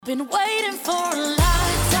Been waiting for a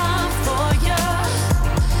lifetime for you.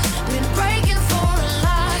 Been breaking for a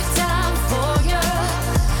lifetime for you.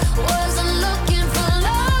 Wasn't looking for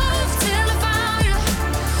love till I found you.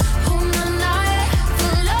 On the night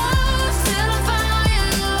for love till I found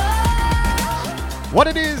you. What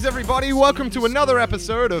it is, everybody? Welcome to another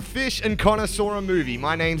episode of Fish and Connor Saw a Movie.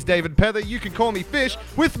 My name's David Pether. You can call me Fish.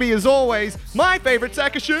 With me, as always, my favorite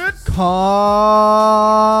sack of shit,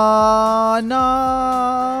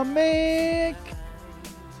 Conamic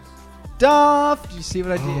Duff. Did you see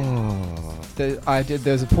what I did?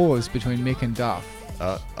 There's a pause between Mick and Duff.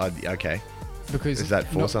 Okay. Because Is that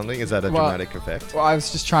for something? Is that a dramatic effect? Well, I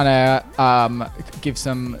was just trying to give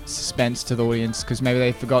some suspense to the audience because maybe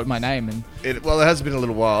they forgot my name. And It has been a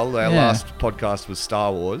little while. Our Yeah. last podcast was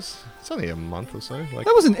Star Wars. It's only a month or so. Like,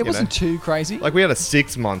 that wasn't. It you wasn't know. too crazy. Like, we had a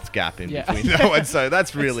 6-month gap in Yeah. between that one, so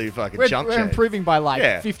that's really fucking we're chump we're change. improving by like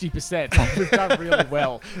Yeah. 50%. Like, we've done really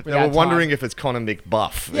well. They were wondering if it's Connor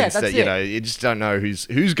McBuff. Yeah, instead, that's you it. know, you just don't know who's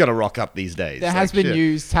going to rock up these days. There Like, has been shit.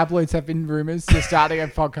 news. Tabloids have been rumors. They're starting a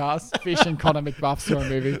podcast. Fish and Connor McBuff saw a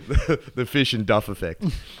movie. The Fish and Duff effect.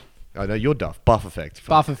 Oh, no, you're Duff. Buff effect.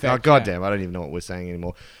 Buff effect, Oh, goddamn. I don't even know what we're saying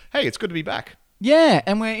anymore. Hey, it's good to be back. Yeah,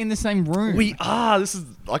 and we're in the same room. We are.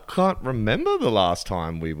 I can't remember the last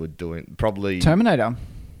time we were doing, probably Terminator.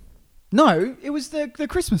 No, it was the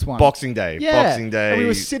Christmas one. Boxing Day. Yeah. Boxing Day. And we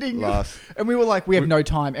were sitting, last. and we were like, we have no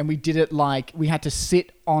time, and we did it like we had to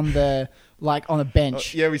sit on the on a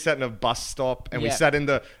bench. Yeah, we sat in a bus stop and we Yeah. sat in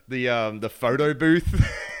the photo booth.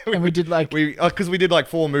 And we did like because we did like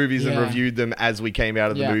 4 movies and Yeah. reviewed them as we came out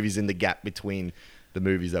of the Yeah. movies in the gap between the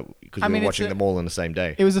movies because I we mean, were it's watching them all on the same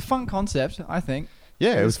day. it was a fun concept, I think.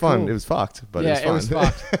 Yeah, it was fun. cool. It was fucked, but Yeah, it was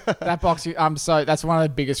fun. fucked. That boxing. So that's one of the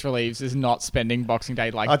biggest reliefs is not spending Boxing Day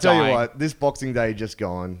like. I'll tell dying. you what, this Boxing Day just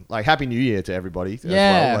gone. Like, Happy New Year to everybody. as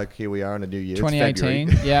Yeah. well. Like, here we are in a new year. It's 2018.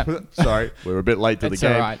 February. Yeah. Sorry, we're a bit late to That's the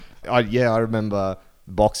game. all right. I remember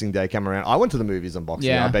Boxing Day came around. I went to the movies on Boxing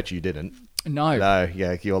Day. Yeah. I bet you didn't. No. No,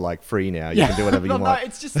 yeah, you're like free now. You can do whatever you no, want. No,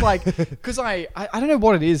 it's just like because I don't know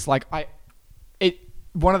what it is. Like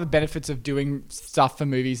one of the benefits of doing stuff for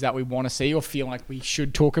movies that we want to see or feel like we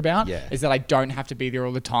should talk about is that I don't have to be there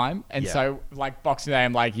all the time. And Yeah. so like Boxing Day,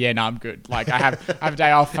 I'm like, yeah, no, I'm good. Like I have a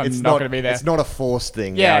day off. I'm It's not going to be there. It's not a forced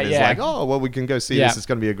thing. Yeah, It's yeah. like, oh, well, we can go see Yeah. this. It's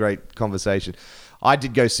going to be a great conversation. I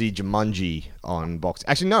did go see Jumanji on Boxing.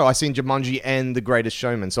 Actually, no, I seen Jumanji and The Greatest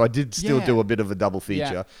Showman. So I did still Yeah. do a bit of a double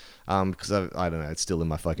feature. Because I don't know, it's still in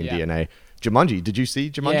my fucking DNA. Jumanji, did you see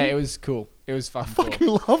Jumanji? Yeah, it was cool. It was fucking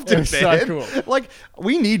cool. Fucking loved it, was so man. cool. Like,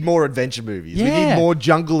 we need more adventure movies. We Yeah. need more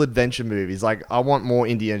jungle adventure movies. Like, I want more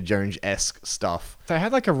Indiana Jones-esque stuff. They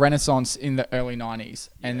had like a renaissance in the early 90s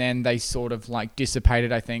and then they sort of like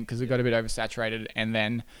dissipated, I think, because it got a bit oversaturated. And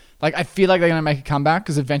then like I feel like they're going to make a comeback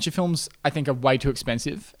because adventure films, I think, are way too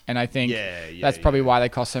expensive. And I think that's probably why they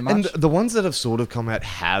cost so much. And the ones that have sort of come out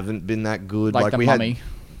haven't been that good. Like The we Mummy.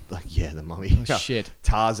 The Mummy. Oh, shit.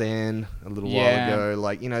 Tarzan a little Yeah. while ago.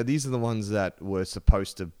 Like, you know, these are the ones that were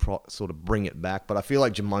supposed to sort of bring it back. But I feel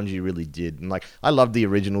like Jumanji really did. And like, I loved the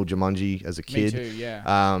original Jumanji as a kid. too, yeah.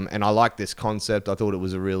 And I liked this concept. I thought it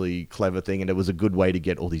was a really clever thing. And it was a good way to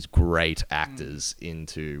get all these great actors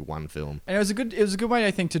into one film. And it was a good way,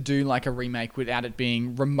 I think, to do like a remake without it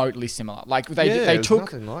being remotely similar. Like Yeah, they it was took,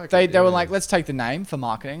 nothing like they it, were yeah. like, let's take the name for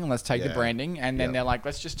marketing and let's take the Yeah. branding, and then Yeah. they're like,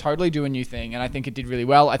 let's just totally do a new thing. And I think it did really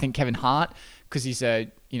well. I think Kevin Hart, because he's a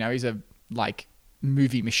like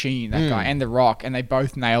movie machine, that guy, and The Rock, and they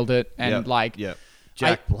both nailed it. And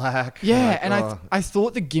Jack Black. yeah, like, and oh. I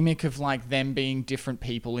thought the gimmick of like them being different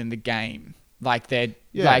people in the game, like they're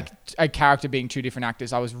Yeah. like a character being 2 different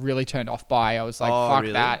actors, I was really turned off by. I was like, Oh, fuck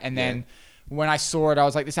really? that. And Yeah. then when I saw it, I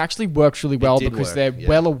was like, this actually works really well did because work, they're yeah.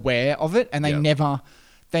 well aware of it, and they Yeah.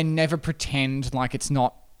 never pretend like it's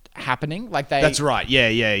not happening. Like they. That's right. Yeah.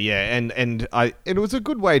 And it was a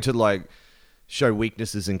good way to like show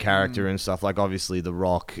weaknesses in character and stuff. Like, obviously The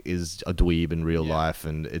Rock is a dweeb in real life,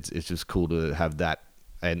 and it's just cool to have that.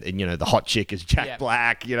 And you know, the hot chick is Jack Yeah.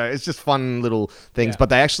 Black. You know, it's just fun little things. Yeah. But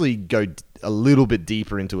they actually go a little bit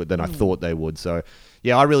deeper into it than I thought they would. So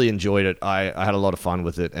yeah, I really enjoyed it. I had a lot of fun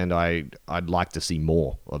with it, and I'd like to see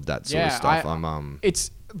more of that sort of stuff.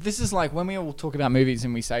 This is like when we all talk about movies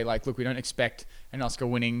and we say like, look, we don't expect an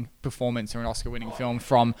Oscar-winning performance or an Oscar-winning film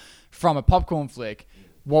from a popcorn flick.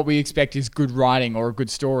 What we expect is good writing or a good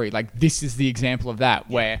story. Like, this is the example of that,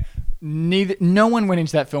 where no one went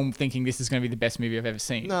into that film thinking this is going to be the best movie I've ever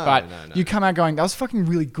seen. No, but no. you come out going, that was fucking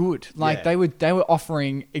really good. Like Yeah. they were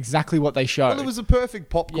offering exactly what they showed. Well, it was a perfect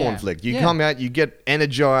popcorn Yeah. flick. You Yeah. come out, you get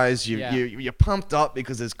energized, Yeah. you're pumped up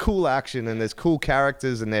because there's cool action and there's cool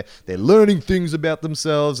characters and they're learning things about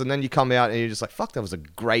themselves, and then you come out and you're just like, fuck, that was a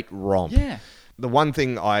great romp. Yeah. The one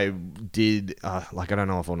thing I did, like, I don't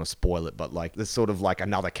know if I want to spoil it, but like, there's sort of like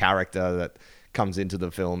another character that comes into the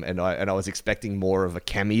film, and I was expecting more of a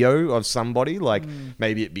cameo of somebody, like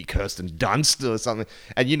maybe it'd be Kirsten Dunst or something,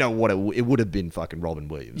 and you know what, it would have been fucking Robin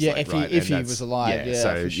Williams. Yeah, like, if right? he And that's- was alive, yeah,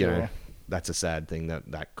 so for you know, sure. that's a sad thing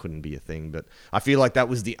that couldn't be a thing, but I feel like that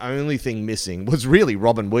was the only thing missing was really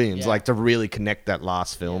Robin Williams, Yeah. like to really connect that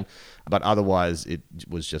last film. But otherwise, it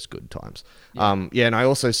was just good times. And I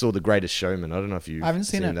also saw The Greatest Showman. I don't know if you I haven't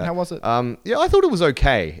seen it. that. How was it? Yeah, I thought it was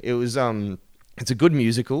okay. It was it's a good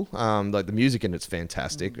musical. Like the music in it's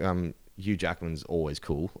fantastic. Hugh Jackman's always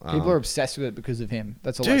cool. People are obsessed with it because of him.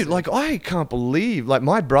 That's all I Dude, see. like I can't believe, like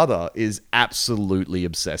my brother is absolutely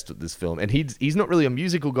obsessed with this film, and he's not really a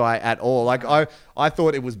musical guy at all. Like I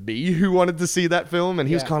thought it was me who wanted to see that film, and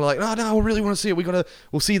he was Yeah. kind of like, no, I really want to see it.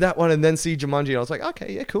 We'll see that one and then see Jumanji. And I was like,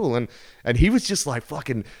 okay, yeah, cool. And he was just like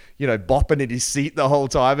fucking, bopping in his seat the whole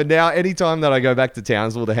time. And now anytime that I go back to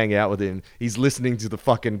Townsville to hang out with him, he's listening to the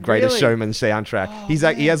fucking Greatest Really? Showman soundtrack.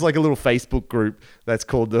 He has like a little Facebook group that's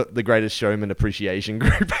called the Greatest Showman Appreciation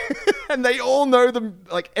Group. And they all know them,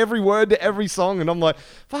 like every word to every song. And I'm like,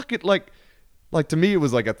 fuck it. Like to me, it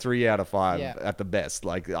was like a 3 out of 5 Yeah. at the best.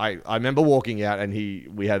 Like I remember walking out and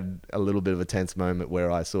we had a little bit of a tense moment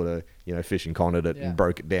where I sort of, fish and connored it Yeah. and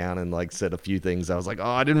broke it down and like said a few things. I was like,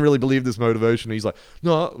 I didn't really believe this motivation. He's like,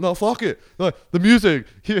 no, fuck it. Like, the music,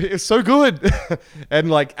 it's so good. And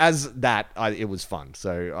like as that, it was fun.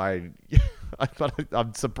 So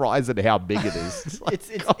I'm surprised at how big it is. Like,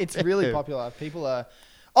 it's really popular. People are.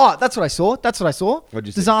 Oh, that's what I saw. What'd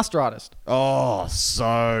you see? Disaster Artist. oh,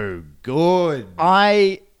 so good.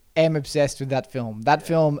 I am obsessed with that film. That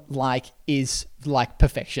film is like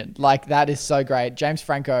perfection. Like that is so great. James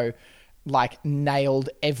Franco nailed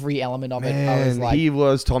every element of it. I was Man, like, he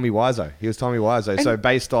was Tommy Wiseau. So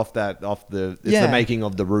based off the Yeah. making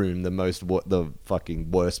of The Room, the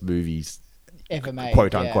fucking worst movies, ever made,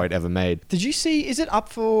 quote yeah. unquote, ever made. Did you see? Is he up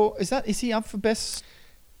for best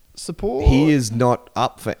support? He is not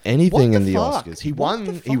up for anything What in the the fuck? Oscars. He What won.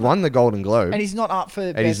 the He fuck? won the Golden Globe, and he's not up for.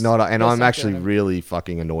 and he's not. And I'm actually really. really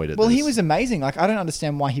fucking annoyed at Well, this. he was amazing. Like, I don't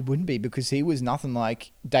understand why he wouldn't be, because he was nothing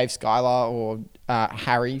like Dave Schuyler or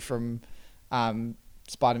Harry from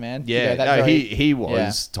Spider-Man. Yeah, that no, very- he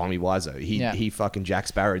was Tommy Wiseau. He fucking Jack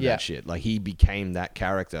Sparrowed Yeah. that shit. Like he became that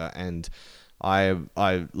character, and I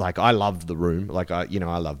loved The Room. Like I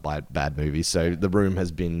love bad movies. So The Room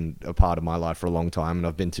has been a part of my life for a long time, and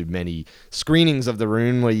I've been to many screenings of The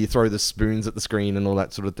Room where you throw the spoons at the screen and all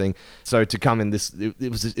that sort of thing. So to come in this,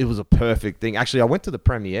 it was a perfect thing. Actually, I went to the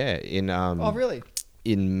premiere in Oh, really?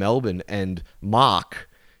 in Melbourne, and Mark.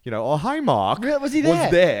 Hi Mark. Really? Was he there? Was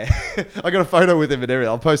there. I got a photo with him and everything.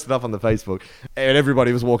 I'll post it up on the Facebook. And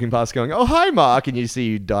everybody was walking past going, oh, hi Mark. And you see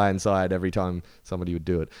you die inside every time somebody would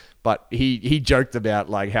do it. But he joked about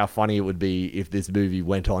like how funny it would be if this movie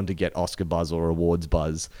went on to get Oscar buzz or awards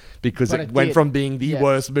buzz, because But it it went did. from being the Yeah.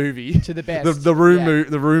 worst movie To the best. The Room Yeah.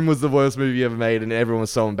 The Room was the worst movie ever made, and everyone was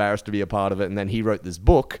so embarrassed to be a part of it. And then he wrote this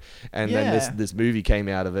book, and then Yeah. this movie came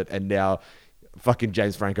out of it, and now fucking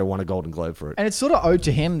James Franco won a Golden Globe for it. And it's sort of owed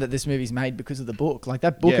to him that this movie's made because of the book. Like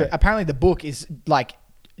that book, Yeah. apparently the book is like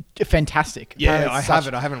fantastic. Yeah, Apparently I it's such-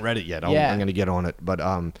 haven't. I haven't read it yet. Yeah. I'm going to get on it. But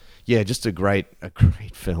yeah, just a great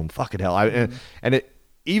film. Fucking hell. And it,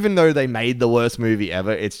 even though they made the worst movie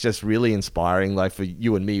ever, it's just really inspiring. Like for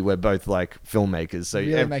you and me, we're both like filmmakers. So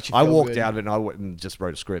Really makes you I feel walked good. out of it and I went and just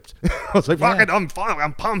wrote a script. I was like, fuck Yeah. it, I'm fine.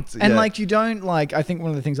 I'm pumped. And Yeah. like you don't like. I think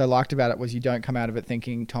one of the things I liked about it was you don't come out of it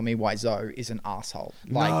thinking Tommy Wiseau is an asshole.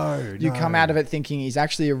 Like No, you come no. out of it thinking he's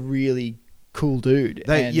actually a really cool dude.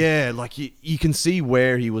 And- yeah, like you can see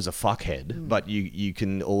where he was a fuckhead, but you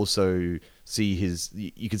can also see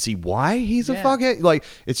you can see why he's a Yeah. fuckhead. Like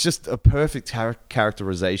it's just a perfect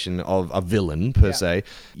characterization of a villain per Yeah. se.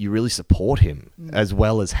 You really support him as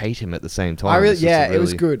well as hate him at the same time. I really, It's just yeah, a it was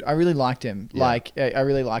really- good. I really liked him. Yeah. Like, I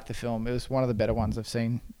really liked the film. It was one of the better ones I've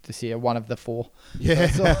seen this year. One of the 4. Yeah.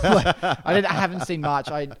 So, like, I haven't seen much.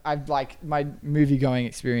 I've like my movie going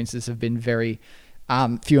experiences have been very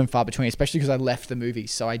few and far between, especially because I left the movie,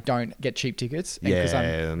 so I don't get cheap tickets. And 'cause I'm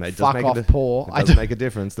and it does fuck make off a, poor. It I does don't- make a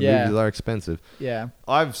difference. The Yeah. movies are expensive. Yeah.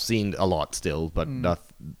 I've seen a lot still, but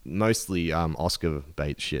mostly Oscar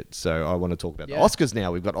bait shit. So I want to talk about the Yeah. Oscars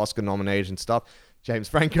now. We've got Oscar nomination stuff. James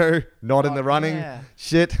Franco not in Oh, the running. yeah.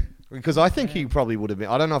 Shit. Because I think he probably would have been.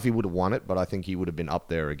 I don't know if he would have won it, but I think he would have been up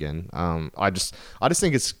there again. I just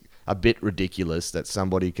think it's a bit ridiculous that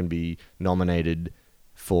somebody can be nominated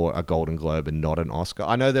for a Golden Globe and not an Oscar.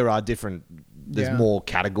 I know there are different. There's more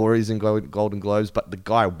categories in Golden Globes, but the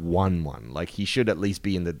guy won one. Like he should at least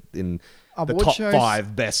be in the Award top shows-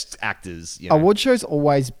 5 best actors. You know? Award shows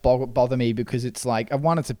always bother me because it's like,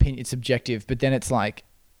 one, it's opinion, it's subjective, but then it's like,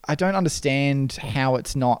 I don't understand how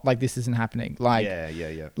it's not like this isn't happening. Like,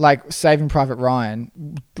 yeah. like Saving Private Ryan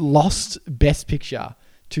lost Best Picture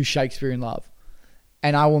to Shakespeare in Love,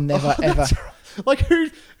 and I will never ever. Like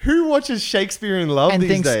who watches Shakespeare in Love And these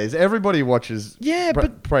thinks- days? Everybody watches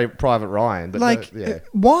Private Ryan, but like, yeah.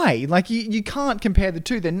 why? Like you can't compare the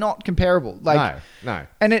two. They're not comparable. Like No.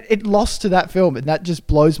 And it lost to that film, and that just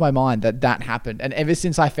blows my mind that happened. And ever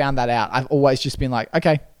since I found that out, I've always just been like,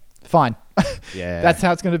 okay, fine. Yeah. That's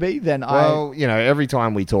how it's going to be. Then Well, every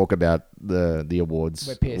time we talk about the awards,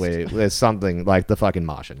 We're pissed. there's something like the fucking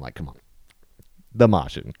Martian. Like, come on. The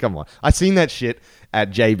Martian. Come on. I seen that shit at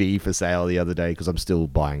JB for sale the other day because I'm still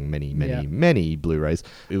buying many Blu-rays.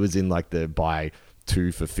 It was in like the buy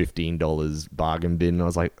 2 for $15 bargain bin. And I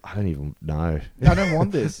was like, I don't even know. I don't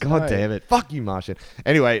want this. God No. damn it. Fuck you, Martian.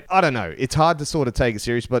 Anyway, I don't know. It's hard to sort of take it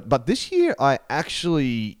serious, but this year I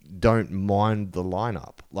actually don't mind the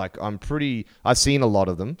lineup. Like I've seen a lot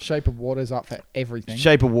of them. Shape of Water's up for everything.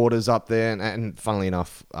 Shape of Water's up there, and funnily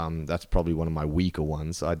enough, that's probably one of my weaker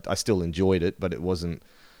ones. I still enjoyed it, but it wasn't.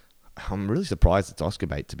 I'm really surprised it's Oscar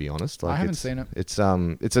bait, to be honest. Like, I haven't seen it. It's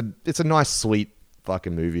a nice, sweet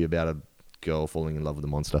fucking movie about a girl falling in love with a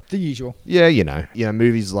monster. The usual. Yeah,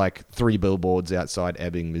 movies like 3 Billboards Outside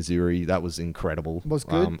Ebbing, Missouri. That was incredible. Was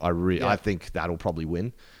good. I think that'll probably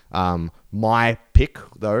win. My pick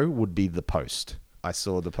though would be The Post. I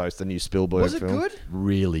saw The Post, the new Spielberg Was it film. good?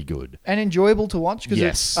 Really good. And enjoyable to watch because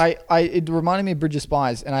Yes. it reminded me of Bridge of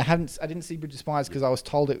Spies, and I didn't see Bridge of Spies because I was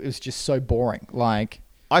told it was just so boring. Like,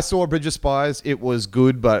 I saw Bridge of Spies. It was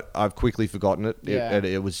good, but I've quickly forgotten it. Yeah.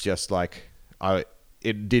 It was just like I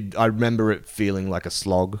remember it feeling like a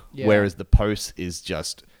slog, Yeah. whereas The Post is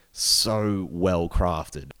just so well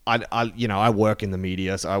crafted. I work in the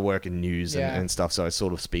media, so I work in news Yeah. and stuff, so it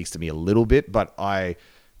sort of speaks to me a little bit, but I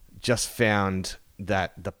just found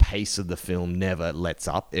that the pace of the film never lets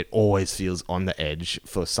up. It always feels on the edge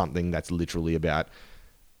for something that's literally about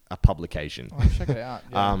a publication. I'll check it out.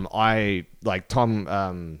 Yeah. I like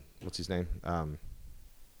Tom. What's his name?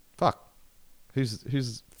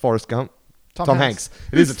 Who's Forrest Gump? Tom Hanks. Hanks.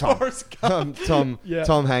 It is a Tom. Forrest Tom. Yeah.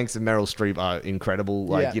 Tom Hanks and Meryl Streep are incredible.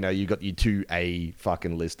 Like Yeah. you got your 2 A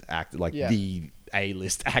fucking list act, like Yeah. the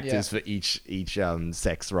A-list actors Yeah. for each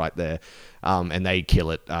sex right there, and they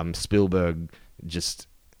kill it. Spielberg just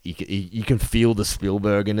you can feel the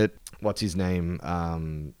Spielberg in it. What's his name?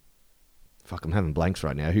 Fuck, I'm having blanks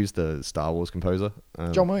right now. Who's the Star Wars composer?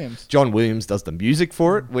 John Williams. John Williams does the music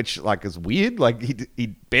for it, which like is weird. Like he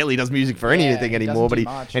barely does music for Yeah, anything he anymore, doesn't but do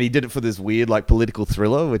much. he did it for this weird like political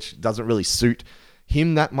thriller, which doesn't really suit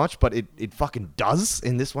him that much, but it fucking does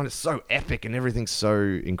in this one. It's so epic and everything's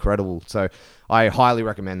so incredible. So I highly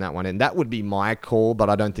recommend that one, and that would be my call, but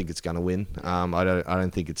I don't think it's gonna win. I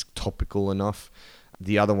don't think it's topical enough.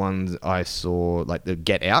 The other ones I saw, like the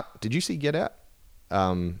Get Out. Did you see Get Out?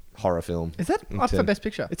 Horror film. Is that up for Best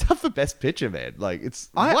Picture? It's up for Best Picture, man. Like it's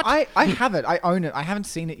what? I have it. I own it. I haven't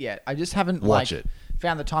seen it yet. I just haven't Watch like it.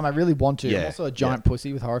 found the time. I really want to. I'm Yeah, also a giant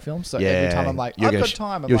pussy with horror films, so yeah, every time I'm like, you're I've gonna got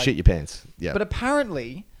time. I'm you'll like, shit your pants. Yeah. But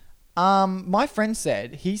apparently, my friend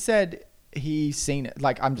said he's seen it.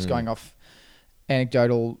 Like, I'm just going off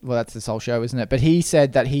anecdotal. Well, that's the Soul Show, isn't it? But he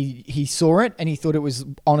said that he saw it and he thought it was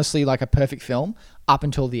honestly like a perfect film up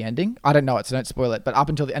until the ending. I don't know it, so don't spoil it. But up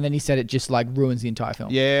until and then he said it just like ruins the entire film.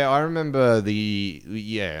 Yeah, I remember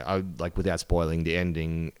I like without spoiling, the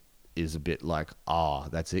ending is a bit like,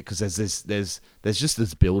 that's it, because there's just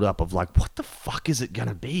this build up of like, what the fuck is it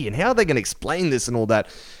gonna be, and how are they gonna explain this and all that,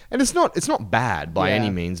 and it's not bad by Yeah. any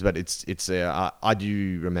means, but I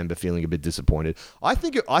do remember feeling a bit disappointed. I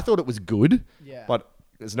thought it was good, Yeah. but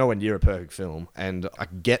it's nowhere near a perfect film, and I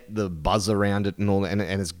get the buzz around it and all that, and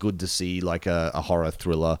it's good to see like a horror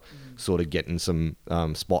thriller sort of getting some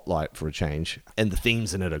spotlight for a change, and the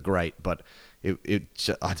themes in it are great, but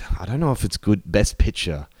I don't know if it's good Best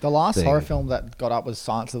Picture. The last thing. horror film that got up was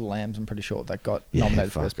Silence of the Lambs. I'm pretty sure that got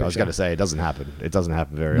nominated for fuck, Best I was Picture. going to say it doesn't happen. It doesn't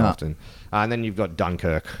happen very No. often. And then you've got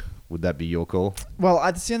Dunkirk. Would that be your call? Well,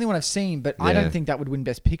 it's the only one I've seen, but I Yeah. don't think that would win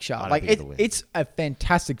Best Picture. don't Like think it'll win. it's a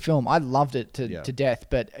fantastic film. I loved it to Yeah. death,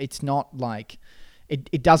 but it's not like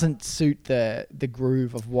it doesn't suit the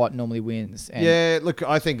groove of what normally wins. And Yeah, look,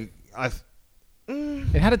 I think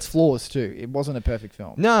It had its flaws too. It wasn't a perfect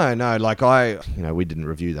film. No, like we didn't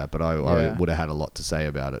review that, but I would have had a lot to say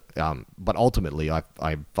about it. But ultimately, I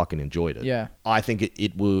fucking enjoyed it. Yeah. I think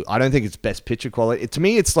it will. I don't think it's best picture quality. To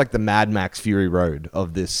me, it's like the Mad Max Fury Road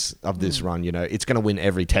of this run. You know, it's going to win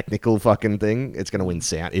every technical fucking thing. It's going to win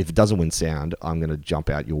sound. If it doesn't win sound, I'm going to jump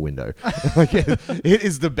out your window. Like, it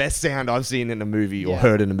is the best sound I've seen in a movie or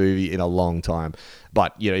heard in a movie in a long time.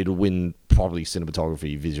 But you know, it'll win probably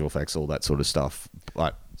cinematography, visual effects, all that sort of stuff.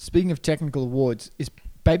 But speaking of technical awards, is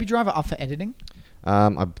Baby Driver up for editing?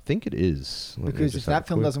 I think it is. Because if that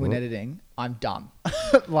film doesn't win editing, I'm done.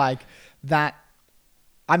 Like that.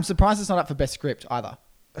 I'm surprised it's not up for best script either.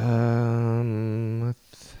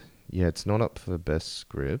 Yeah, it's not up for best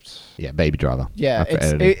script. Yeah, Baby Driver. Yeah,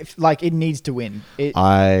 it needs to win.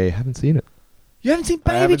 I haven't seen it. You haven't seen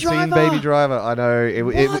Baby I haven't Driver? seen Baby Driver. I know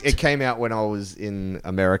What? it came out when I was in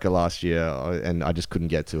America last year, and I just couldn't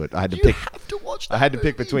get to it. I had to You pick. have to watch that I had to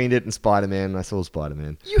pick movie. between it and Spider-Man. I saw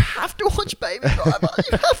Spider-Man. You have to watch Baby Driver.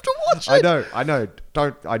 You have to watch it. I know.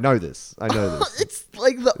 I know this. It's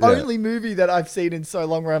like the Yeah. only movie that I've seen in so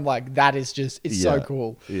long where I'm like, that is just, it's so Yeah.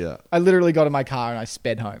 cool. Yeah. I literally got in my car and I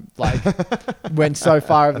sped home. Like, went so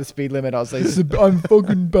far over the speed limit. I was like, I'm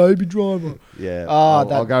fucking Baby Driver. Yeah. Oh,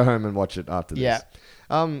 I'll go home and watch it after this. Yeah.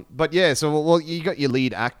 But yeah, so you got your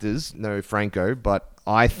lead actors, no Franco, but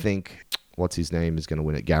I think what's his name is going to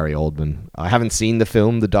win it, Gary Oldman. I haven't seen the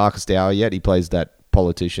film The Darkest Hour yet. He plays that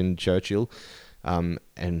politician Churchill, and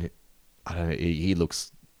I don't know. He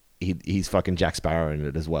looks he's fucking Jack Sparrow in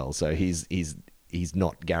it as well. So he's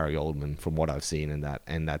not Gary Oldman from what I've seen in that,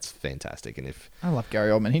 and that's fantastic. And if I love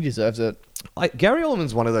Gary Oldman. He deserves it. Gary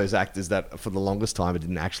Oldman's one of those actors that for the longest time I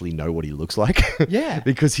didn't actually know what he looks like. Yeah.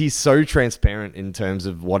 Because he's so transparent in terms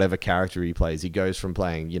of whatever character he plays. He goes from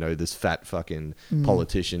playing, this fat fucking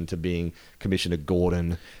politician to being Commissioner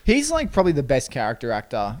Gordon. He's like probably the best character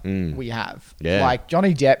actor we have. Yeah. Like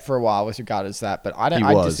Johnny Depp for a while was regarded as that, but I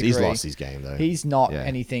disagree. He's lost his game though. He's not Yeah.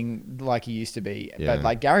 anything like he used to be. Yeah. But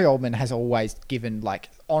like Gary Oldman has always given like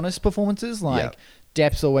honest performances. Like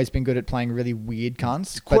Depp's always been good at playing really weird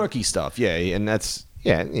cunts. Quirky stuff, yeah. And that's,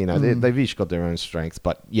 they've each got their own strengths.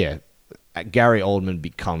 But yeah, Gary Oldman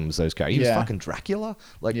becomes those characters. He was Yeah. fucking Dracula.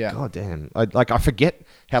 Like, Yeah. goddamn. I forget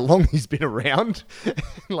how long he's been around.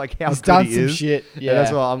 Like, how He's good done he some is. shit, And yeah.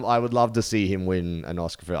 that's why I would love to see him win an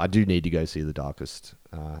Oscar for it. I do need to go see The Darkest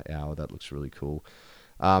Hour. That looks really cool.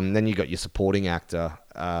 Then you got your supporting actor.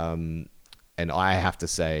 And I have to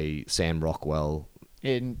say, Sam Rockwell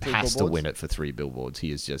in Three has to Billboards. win it for Three Billboards.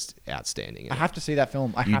 He is just outstanding. in I it. have to see that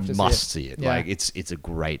film. I You have to must see see it. Yeah. Like it's a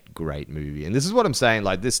great movie. And this is what I'm saying.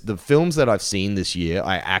 Like the films that I've seen this year,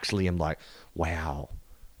 I actually am like, wow.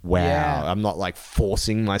 Yeah. I'm not like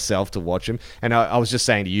forcing myself to watch them. And I was just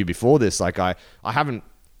saying to you before this, like I haven't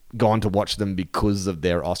gone to watch them because of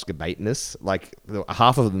their Oscar baitness. Like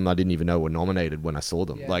half of them I didn't even know were nominated when I saw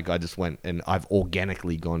them. Yeah. Like I just went and I've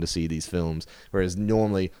organically gone to see these films. Whereas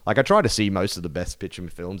normally, like I try to see most of the best picture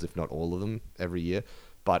films, if not all of them, every year.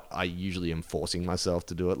 But I usually am forcing myself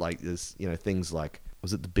to do it. Like there's, things like,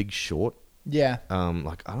 was it The Big Short? Yeah.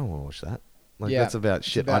 Like I don't want to watch that. Like Yeah. that's about It's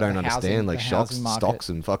shit about I don't the understand. housing- Like the stocks, housing market. stocks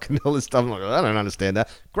and fucking all this stuff. I'm like, I don't understand that.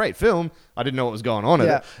 Great film. I didn't know what was going on in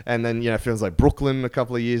Yeah. it. And then, films like Brooklyn a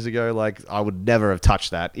couple of years ago, like I would never have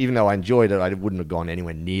touched that. Even though I enjoyed it, I wouldn't have gone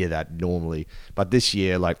anywhere near that normally. But this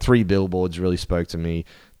year, like Three Billboards really spoke to me.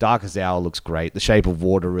 Darkest Hour looks great. The Shape of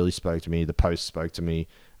Water really spoke to me. The Post spoke to me.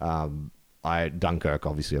 Dunkirk,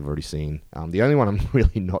 obviously, I've already seen. The only one I'm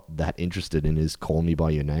really not that interested in is Call Me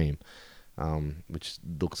By Your Name, which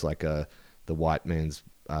looks like the white man's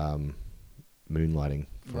moonlighting.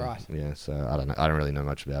 Right. Yeah, so I don't know. I don't really know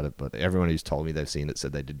much about it, but everyone who's told me they've seen it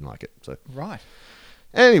said they didn't like it. So Right.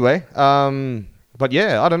 anyway, but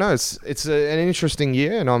yeah, I don't know. It's an interesting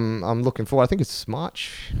year, and I'm looking forward. I think it's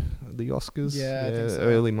March, the Oscars. Yeah, I think so.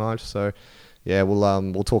 Early March. So yeah,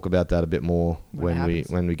 we'll talk about that a bit more When it when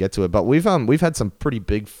happens. we get to it. But we've had some pretty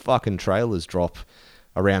big fucking trailers drop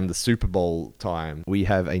around the Super Bowl time. We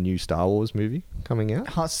have a new Star Wars movie coming out.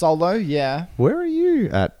 Han Solo, yeah. Where are you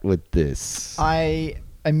at with this? I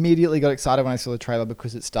immediately got excited when I saw the trailer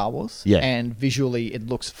because it's Star Wars. Yeah. And visually it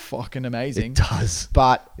looks fucking amazing. It does.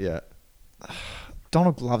 But Yeah.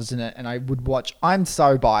 Donald Glover's in it, and I would watch. I'm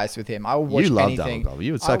so biased with him. I will watch You love anything. Donald Glover.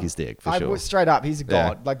 You would suck his dick, for I sure. would, straight up, he's a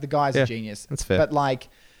god. Yeah. Like the guy's Yeah, a genius. that's fair. But like,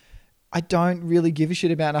 I don't really give a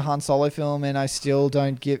shit about a Han Solo film, and I still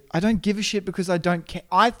don't give. I don't give a shit because I don't care.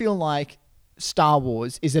 I feel like Star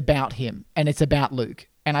Wars is about him, and it's about Luke,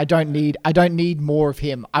 and I don't need more of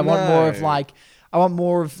him. I want more of No. like. I want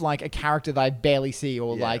more of like a character that I barely see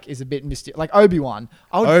or like is a bit mysterious, like Obi-Wan.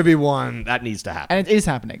 Obi-Wan, that needs to happen. And it is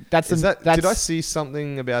happening. That's Is that's did I see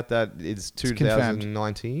something about that? It's confirmed.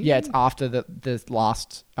 2019. Yeah, it's after the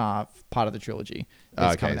last part of the trilogy.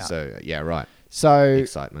 That's Okay, coming out. so yeah, right. So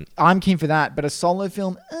Excitement. I'm keen for that, but a solo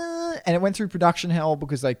film, and it went through production hell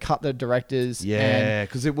because they cut the directors. Yeah,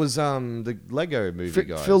 because it was the Lego movie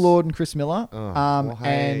guys. Phil Lord and Chris Miller. Oh, well,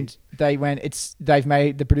 hey. And they went.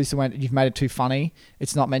 The producer went. You've made it too funny.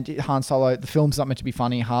 It's not meant to. Han Solo. The film's not meant to be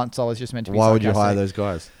funny. Han Solo is just meant to be. Why would you hire sarcastic. those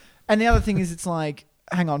guys? And the other thing is, it's like,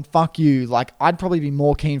 hang on, fuck you. Like, I'd probably be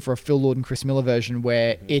more keen for a Phil Lord and Chris Miller version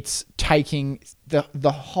where it's taking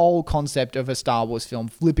the whole concept of a Star Wars film,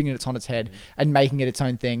 flipping it on its head and making it its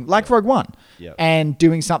own thing, like Rogue One, Yep. and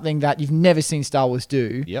doing something that you've never seen Star Wars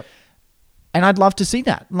do. Yep. And I'd love to see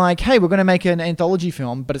that. Like, hey, we're going to make an anthology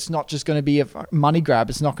film, but it's not just going to be a money grab.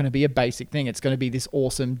 It's not going to be a basic thing. It's going to be this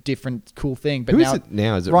awesome, different, cool thing. But Who now, is it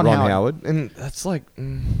now? Is it Ron Ron Howard. Howard? And that's like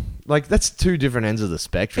that's two different ends of the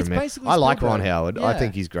spectrum, It's man. basically I like Spielberg. Ron Howard. I Yeah.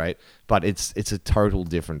 think he's great, but it's a total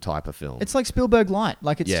different type of film. It's like Spielberg light.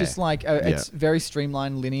 Like, it's Yeah. just like, it's very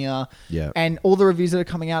streamlined, linear. Yeah. And all the reviews that are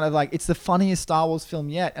coming out are like, it's the funniest Star Wars film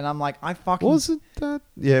yet. And I'm like, Was it that?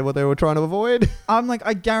 Yeah, what they were trying to avoid. I'm like,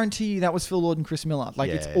 I guarantee you that was Phil Lord and Chris Miller. Like,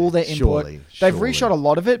 it's Yeah, all their input. surely. They've reshot a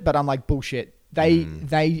lot of it, but I'm like, bullshit. They Mm.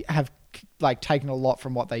 they have like taken a lot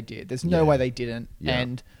from what they did. There's no Yeah. way they didn't. Yeah.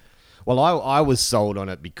 And Well, I was sold on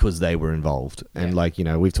it because they were involved, and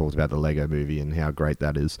Yeah. we've talked about the Lego movie and how great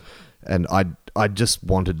that is, and I just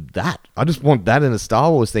wanted that. I just want that in a Star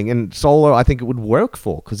Wars thing, and Solo I think it would work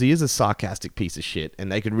for because he is a sarcastic piece of shit,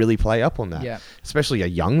 and they could really play up on that. Yeah. Especially a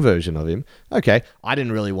young version of him. Okay, I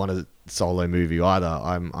didn't really want a Solo movie either.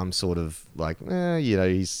 I'm sort of like,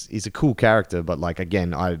 he's a cool character, but like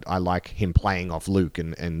again, I like him playing off Luke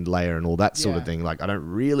and Leia and all that sort of Yeah. thing. Like I don't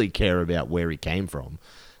really care about where he came from.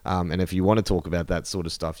 And if you want to talk about that sort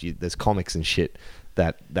of stuff, there's comics and shit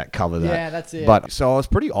that cover that. Yeah, that's it. But so I was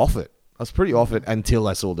pretty off it. Until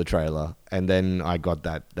I saw the trailer, and then I got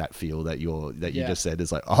that feel that you Yeah. just said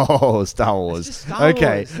is like, oh, Star Wars. just Star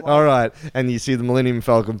Okay, Wars, like- all right. And you see the Millennium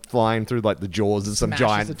Falcon flying through like the jaws of some Smashes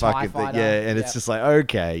giant a TIE fucking thing. fighter. Yeah, and it's Yep. just like,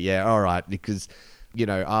 okay, yeah, all right, because.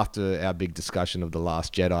 After our big discussion of The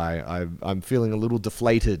Last Jedi, I'm feeling a little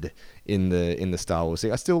deflated in the Star Wars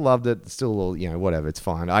thing. I still loved it. Still, whatever. It's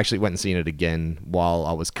fine. I actually went and seen it again while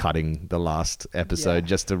I was cutting the last episode Yeah.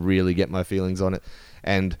 just to really get my feelings on it.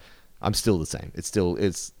 And I'm still the same. It's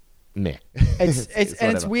meh. it's and it's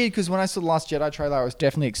whatever. weird because when I saw the Last Jedi trailer, I was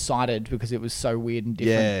definitely excited because it was so weird and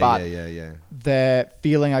different. Yeah, but yeah. the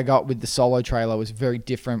feeling I got with the Solo trailer was very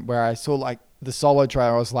different. Where I saw like the Solo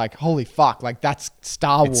trailer, I was like, holy fuck, like that's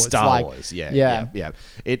Star Wars. It's Star like, Wars. Yeah.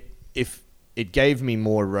 It gave me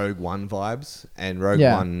more Rogue One vibes, and Rogue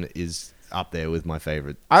Yeah. One is up there with my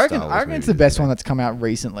favorite. I reckon Star Wars it's the movies. best one that's come out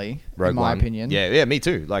recently, Rogue in my One. opinion. Yeah, me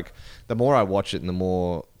too. Like the more I watch it, and the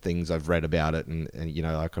more things I've read about it, and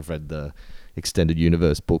like I've read the extended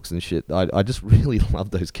universe books and shit. I just really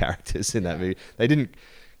love those characters in that movie. They didn't,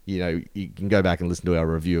 you can go back and listen to our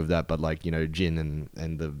review of that, but like Jin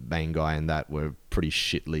and the main guy in that were pretty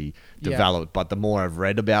shitly developed. But the more I've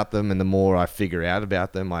read about them and the more I figure out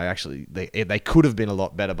about them, they could have been a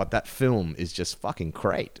lot better. But that film is just fucking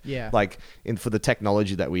great. Yeah. Like for the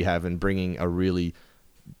technology that we have and bringing a really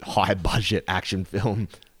high budget action film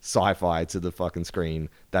sci-fi to the fucking screen,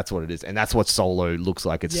 that's what it is, and that's what Solo looks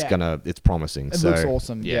like. It's it's promising. It looks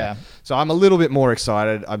awesome. Yeah. So I'm a little bit more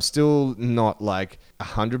excited. I'm still not like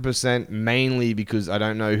 100%, mainly because I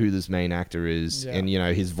don't know who this main actor is, Yeah. and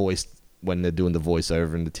his voice when they're doing the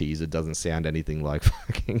voiceover in the teaser doesn't sound anything like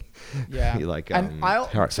fucking like and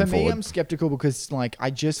Harrison for me, Ford. I'm skeptical because like I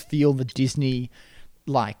just feel the Disney,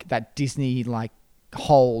 like that Disney like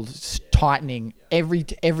hold tightening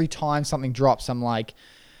every time something drops. I'm like,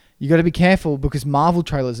 you got to be careful because Marvel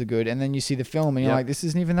trailers are good, and then you see the film and you're Yep. like, this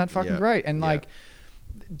isn't even that fucking Yep. great. And Yep. like,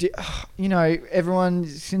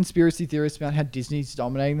 everyone's conspiracy theorists about how Disney's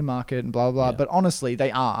dominating the market and blah blah blah. Yeah. But honestly,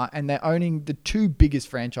 they are, and they're owning the two biggest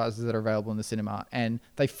franchises that are available in the cinema, and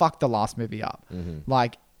they fucked the last movie up. Mm-hmm.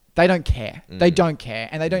 Like. They don't care. They don't care,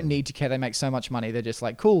 and they don't need to care. They make so much money. They're just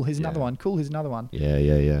like, cool. Here's another Yeah. one. Cool. Here's another one. Yeah.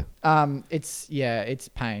 It's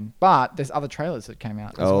pain. But there's other trailers that came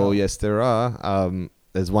out. As Oh well. yes, there are.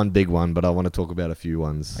 There's one big one, but I want to talk about a few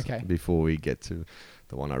ones Okay. before we get to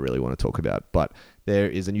the one I really want to talk about. But there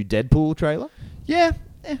is a new Deadpool trailer. Yeah.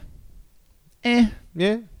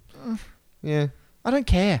 Yeah. Mm. Yeah. I don't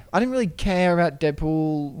care. I didn't really care about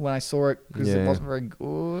Deadpool when I saw it because it Yeah. wasn't very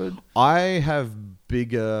good. I have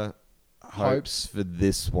bigger hopes for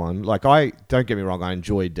this one. Like, don't get me wrong, I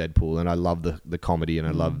enjoy Deadpool and I love the comedy and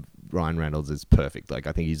I love Ryan Reynolds is perfect. Like,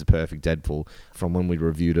 I think he's a perfect Deadpool. From when we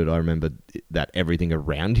reviewed it, I remember that everything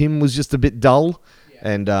around him was just a bit dull.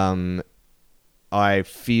 And I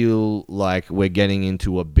feel like we're getting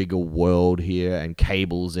into a bigger world here, and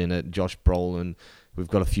Cable's in it, Josh Brolin. We've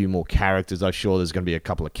got a few more characters. I'm sure there's going to be a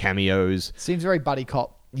couple of cameos. Seems very buddy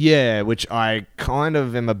cop. Yeah, which I kind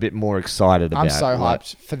of am a bit more excited about. I'm so Like,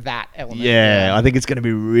 hyped for that element. yeah, I think it's going to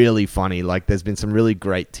be really funny. Like, there's been some really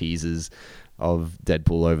great teasers of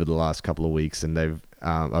Deadpool over the last couple of weeks, and they've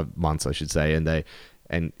months, I should say,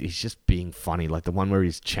 and he's just being funny. Like the one where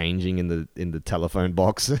he's changing in the telephone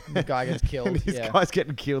box. The guy gets killed. And this Yeah. guy's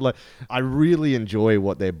getting killed. Like, I really enjoy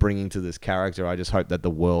what they're bringing to this character. I just hope that the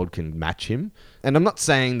world can match him. And I'm not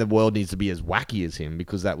saying the world needs to be as wacky as him,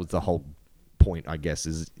 because that was the whole point, I guess,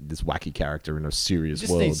 is this wacky character in a It serious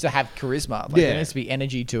just world. needs to have charisma. Like, Yeah. there needs to be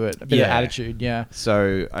energy to it, a bit of Yeah. attitude. Yeah.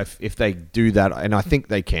 So if they do that, and I think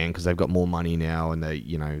they can, because they've got more money now, and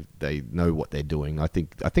they know what they're doing. I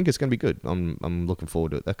think it's going to be good. I'm looking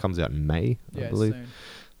forward to it. That comes out in May, I Yeah. believe. Soon.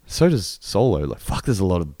 So does Solo. Like, fuck, there's a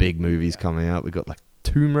lot of big movies coming out. We got like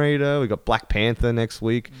Tomb Raider. We got Black Panther next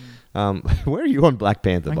week. Where are you on Black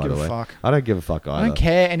Panther, I don't by the give a way? fuck. I don't give a fuck either. I don't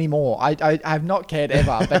care anymore. I have not cared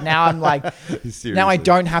ever, but now I'm like, now I Seriously.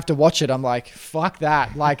 don't have to watch it. I'm like, fuck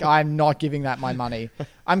that. Like, I'm not giving that my money.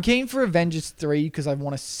 I'm keen for Avengers 3 because I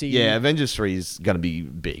want to see. Yeah, Avengers 3 is going to be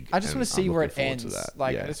big. I just and want to see I'm where looking it forward to ends. that.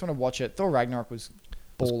 Like, Yeah. I just want to watch it. Thor Ragnarok was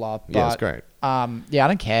baller. But, Yeah, it's great. Yeah, I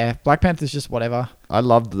don't care. Black Panther's just whatever. I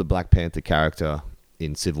loved the Black Panther character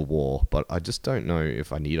in Civil War, but I just don't know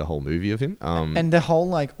if I need a whole movie of him. And the whole,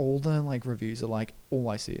 like, all the, like, reviews are like, all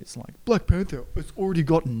I see is like, Black Panther, it's already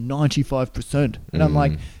gotten 95%. And I'm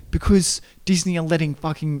like, because Disney are letting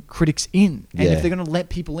fucking critics in. And Yeah. if they're going to let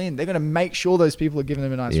people in, they're going to make sure those people are giving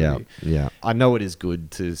them a nice yeah, review. yeah. I know it is good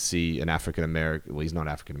to see an African American. Well, he's not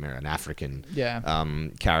African American, an African Yeah.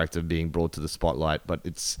 character being brought to the spotlight, but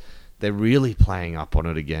they're really playing up on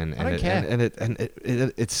it again. I don't care. And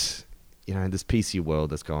it's, you know, in this PC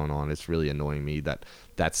world that's going on, it's really annoying me that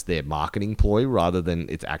that's their marketing ploy rather than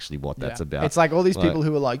it's actually what that's Yeah. about. It's like all these Like- people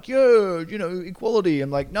who are like, yeah, you know, equality.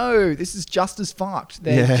 I'm like, no, this is just as fucked.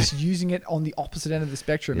 They're Yeah. just using it on the opposite end of the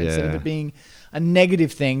spectrum. Instead of Yeah. it being a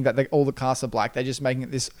negative thing that all the casts are black, they're just making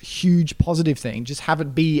it this huge positive thing. Just have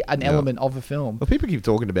it be an element of a film. Well, people keep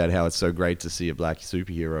talking about how it's so great to see a black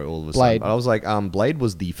superhero all of a Blade. sudden. I was like, Blade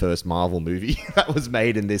was the first Marvel movie that was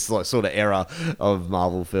made in this like, sort of era of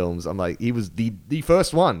Marvel films. I'm like, he was the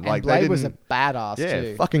first one. And Like, Blade they was a didn't- badass yeah,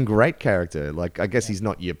 too. fucking great character. Like, I guess he's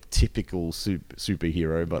not your typical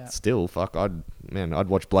superhero, but Yeah. still, fuck, I'd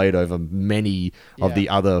watch Blade over many of Yeah. the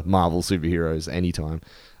other Marvel superheroes anytime.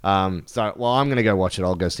 I'm gonna go watch it.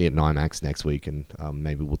 I'll go see it in IMAX next week, and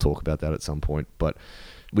maybe we'll talk about that at some point. But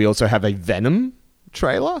we also have a Venom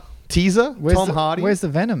trailer teaser. Tom Hardy. Where's the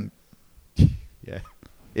Venom? Yeah,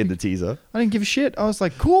 in the teaser. I didn't give a shit. I was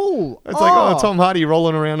like, cool. It's like, Tom Hardy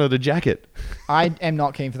rolling around in a jacket. I am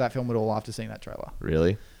not keen for that film at all after seeing that trailer.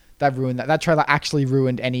 Really? That ruined that. That trailer actually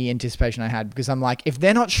ruined any anticipation I had because I'm like, if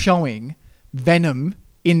they're not showing Venom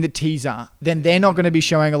in the teaser, then they're not going to be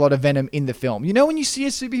showing a lot of Venom in the film. You know, when you see a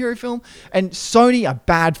superhero film, and Sony are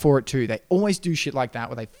bad for it too. They always do shit like that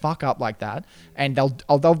where they fuck up like that, and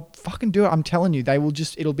they'll fucking do it. I'm telling you,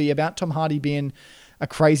 it'll be about Tom Hardy being a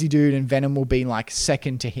crazy dude, and Venom will be like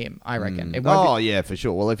second to him. I reckon. It won't be- Yeah, for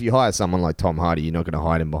sure. Well, if you hire someone like Tom Hardy, you're not going to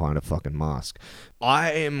hide him behind a fucking mask.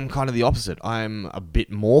 I am kind of the opposite. I'm a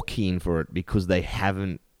bit more keen for it because they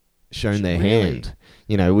haven't shown their Really? hand.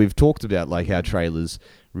 You know, we've talked about like how trailers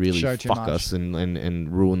really Show too fuck much. us and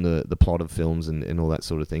ruin the plot of films and all that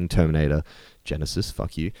sort of thing. Terminator, Genesis,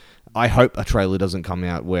 fuck you. I hope a trailer doesn't come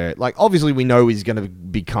out where, like, obviously we know he's going to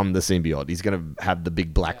become the symbiote. He's going to have the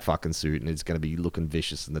big black fucking suit and it's going to be looking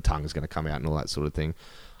vicious and the tongue's going to come out and all that sort of thing.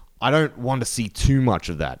 I don't want to see too much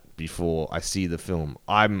of that before I see the film.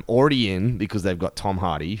 I'm already in because they've got Tom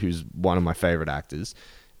Hardy, who's one of my favorite actors,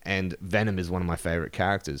 and Venom is one of my favorite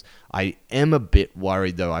characters. I am a bit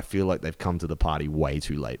worried, though. I feel like they've come to the party way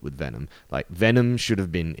too late with Venom. Like, Venom should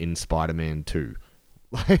have been in Spider-Man 2.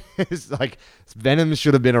 It's like, Venom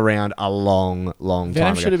should have been around a long, long time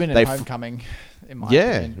Venom ago. should have been in They Homecoming, in my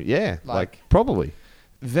yeah, opinion. yeah, like probably.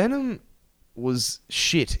 Venom was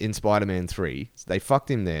shit in Spider-Man 3. They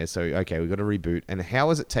fucked him there, so okay, we got to reboot. And how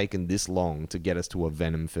has it taken this long to get us to a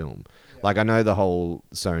Venom film? Like, I know the whole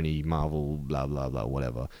Sony, Marvel, blah, blah, blah,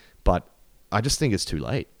 whatever, but I just think it's too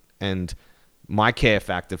late. And my care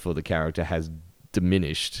factor for the character has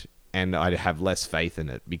diminished, and I have less faith in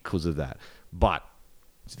it because of that. But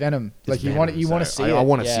It's Venom. it's Like, you Venom, want to so see it. I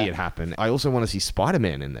want to Yeah. see it happen. I also want to see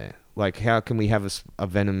Spider-Man in there. Like, how can we have a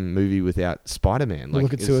Venom movie without Spider-Man? Like,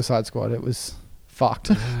 Look at it's- Suicide Squad. It was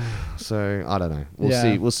fucked. So I don't know. We'll Yeah.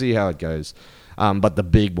 see. We'll see how it goes. But the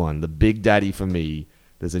big one, the big daddy for me,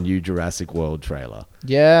 there's a new Jurassic World trailer.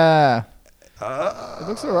 Yeah. It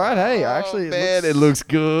looks alright, hey. Actually, Man, it looks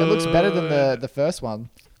good. It looks better than the first one.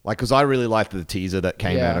 Like, because I really liked the teaser that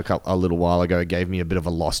came Yeah. out a little while ago. It gave me a bit of a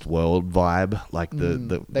Lost World vibe. Like the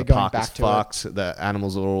They're the going park is back to it. fucked. The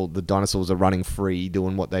animals are all, the dinosaurs are running free,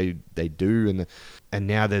 doing what they do, and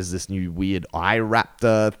now there's this new weird eye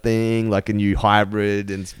raptor thing, like a new hybrid,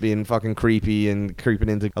 and it's being fucking creepy and creeping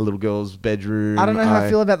into a little girl's bedroom. I don't know how I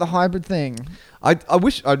feel about the hybrid thing. I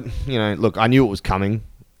wish look, I knew it was coming,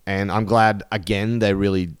 and I'm glad again they're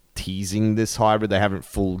really teasing this hybrid. They haven't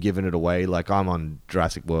full given it away. Like, I'm on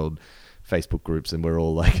Jurassic World Facebook groups and we're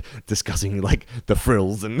all like discussing like the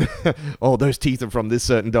frills and oh, those teeth are from this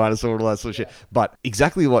certain dinosaur and all that sort of shit. But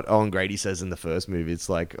exactly what Owen Grady says in the first movie, it's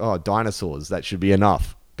like, oh, dinosaurs, that should be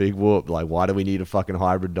enough. Big whoop. Like, why do we need a fucking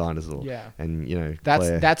hybrid dinosaur? Yeah. And That's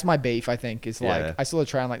Claire- my beef, I think, is like, Yeah. I saw the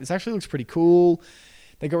trailer, I'm like, this actually looks pretty cool.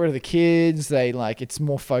 They got rid of the kids. They like, it's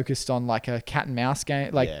more focused on like a cat and mouse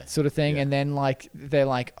game, like Yeah. sort of thing. Yeah. And then like, they're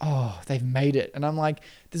like, oh, they've made it. And I'm like,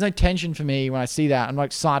 there's no tension for me when I see that. I'm not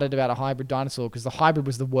excited about a hybrid dinosaur because the hybrid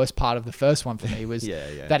was the worst part of the first one for me was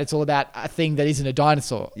Yeah. that it's all about a thing that isn't a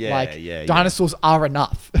dinosaur. Yeah, like yeah. dinosaurs are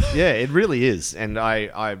enough. Yeah, it really is. And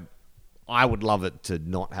I would love it to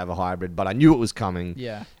not have a hybrid, but I knew it was coming.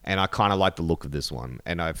 Yeah. And I kind of like the look of this one.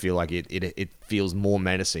 And I feel like it feels more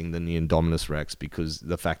menacing than the Indominus Rex because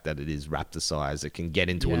the fact that it is raptor size, it can get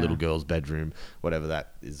into a Yeah. little girl's bedroom, whatever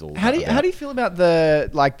that is all How do about. you feel about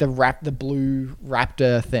the blue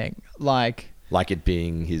raptor thing? Like it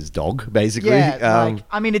being his dog, basically. Yeah,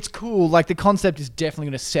 I mean, it's cool. Like, the concept is definitely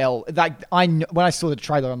going to sell. Like, when I saw the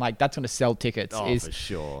trailer, I'm like, that's going to sell tickets. oh, is for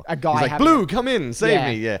sure. a guy He's like, having Blue, a- come in, save Yeah.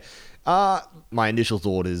 me. Yeah. My initial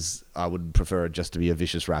thought is I would prefer it just to be a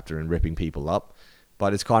vicious raptor and ripping people up.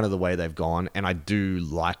 But it's kind of the way they've gone. And I do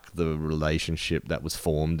like the relationship that was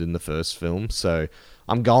formed in the first film. So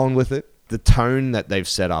I'm going with it. The tone that they've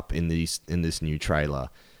set up in this new trailer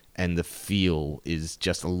and the feel is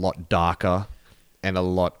just a lot darker and a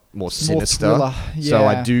lot more sinister. thriller, So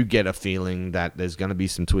I yeah. do get a feeling that there's going to be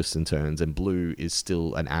some twists and turns. And Blue is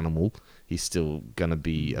still an animal. He's still going to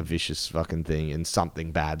be a vicious fucking thing, and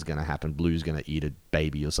something bad's going to happen. Blue's going to eat a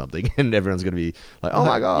baby or something, and everyone's going to be like, oh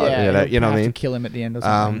my God. Yeah, you know what I mean? Kill him at the end or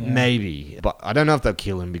something. yeah. Maybe, but I don't know if they'll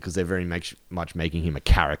kill him because they're very much making him a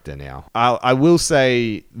character now. I will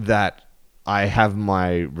say that I have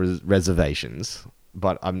my reservations,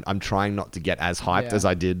 but I'm trying not to get as hyped Yeah. as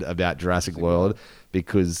I did about Jurassic World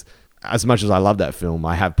because as much as I love that film,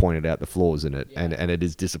 I have pointed out the flaws in it, and it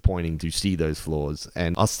is disappointing to see those flaws.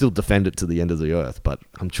 And I'll still defend it to the end of the earth, but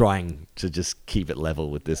I'm trying to just keep it level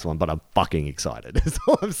with this one. But I'm fucking excited. That's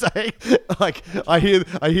all I'm saying. Like I hear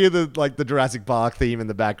the Jurassic Park theme in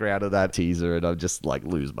the background of that teaser, and I just like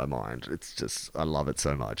lose my mind. It's just I love it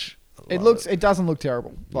so much. It doesn't look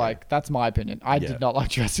terrible. Like, that's my opinion. I Yeah. did not like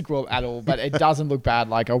Jurassic World at all, but it doesn't look bad.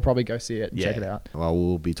 Like, I'll probably go see it and check it out. Well,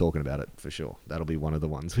 we'll be talking about it for sure. That'll be one of the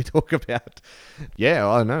ones we talk about. Yeah,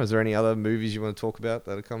 I don't know. Is there any other movies you want to talk about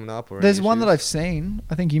that are coming up? Or There's any one that issues? I've seen.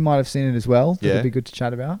 I think you might have seen it as well. Yeah. It'd be good to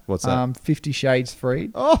chat about. What's that? 50 Shades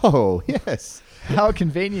Freed. Oh, yes. How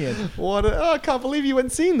convenient. I can't believe you hadn't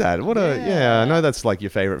seen that. I know that's like your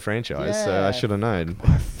favorite franchise, so I Yeah. should have known.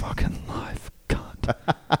 My fucking life, cunt.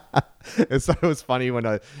 So it was funny when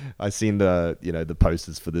I seen the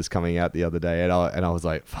posters for this coming out the other day, and I was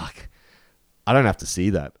like, fuck, I don't have to see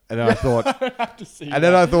that. And then I thought,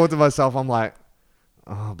 then I thought to myself, I'm like,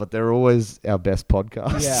 oh, but they're always our best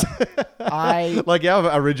podcasts. Yeah. Like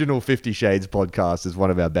our original 50 Shades podcast is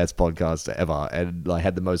one of our best podcasts ever, and I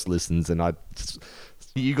had the most listens, and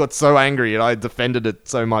you got so angry, and I defended it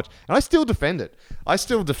so much, and I still defend it. I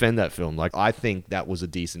still defend that film. Like, I think that was a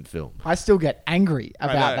decent film. I still get angry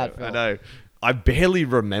about that film. I know. I barely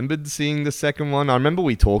remembered seeing the second one. I remember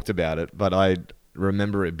we talked about it, but I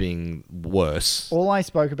remember it being worse. All I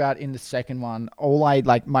spoke about in the second one, all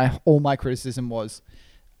my criticism was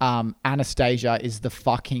Anastasia is the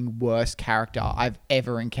fucking worst character I've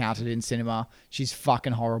ever encountered in cinema. She's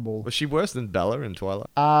fucking horrible. Was she worse than Bella in Twilight?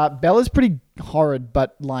 Bella's pretty horrid,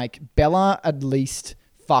 but like Bella at least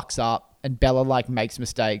fucks up, and Bella like makes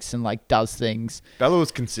mistakes and like does things. Bella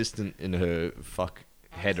was consistent in her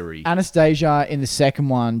headery. Anastasia in the second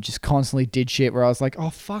one just constantly did shit where I was like, oh,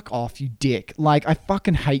 fuck off, you dick. Like, I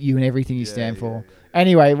fucking hate you and everything you stand for.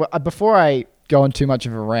 Anyway, before I go on too much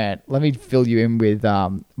of a rant, let me fill you in with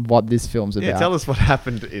what this film's about. Yeah, tell us what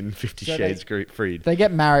happened in 50 So Shades Freed. They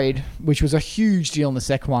get married, which was a huge deal in the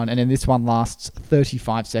second one, and in this one lasts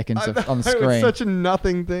 35 seconds on the screen. It was such a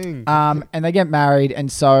nothing thing. And they get married,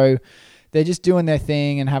 and so they're just doing their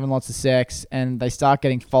thing and having lots of sex, and they start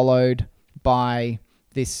getting followed by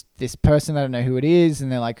this person. They don't know who it is,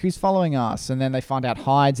 and they're like, who's following us? And then they find out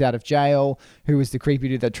Hyde's out of jail, who was the creepy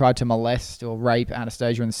dude that tried to molest or rape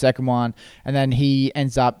Anastasia in the second one. And then he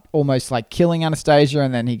ends up almost like killing Anastasia,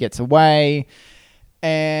 and then he gets away.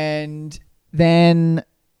 And then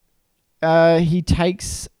he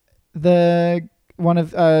takes one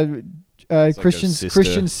of like a Christian's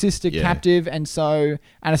sister. sister Yeah. captive, and so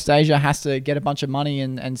Anastasia has to get a bunch of money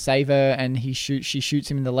and save her, and she shoots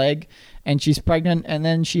him in the leg, and she's pregnant, and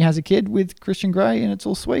then she has a kid with Christian Grey, and it's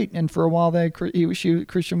all sweet. And for a while there,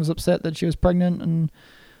 Christian was upset that she was pregnant, and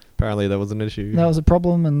Apparently, that was an issue. that was a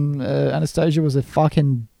problem, and Anastasia was a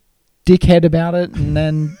fucking dickhead about it, and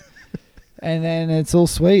then and then it's all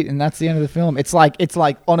sweet, and that's the end of the film. It's like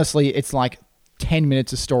honestly, it's like 10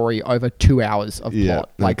 minutes of story over 2 hours of Yeah, plot.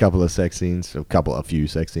 like Like, a couple of sex scenes, a few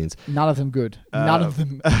sex scenes. none of them good. None of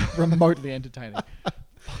them remotely entertaining.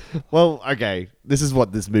 Well, okay, this is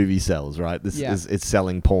what this movie sells, right? It's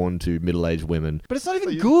selling porn to middle-aged women. But it's not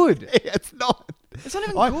even good. It's not. It's not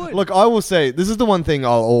even good. Look, I will say this is the one thing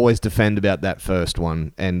I'll always defend about that first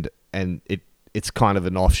one, and it's kind of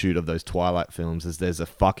an offshoot of those Twilight films. Is there's a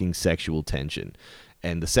fucking sexual tension,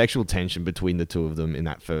 and the sexual tension between the two of them in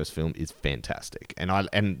that first film is fantastic.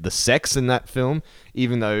 And the sex in that film,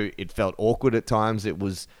 even though it felt awkward at times, it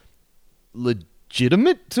was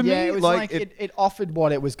legitimate to me. Yeah, it was like it offered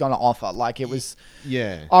what it was going to offer. Like, it was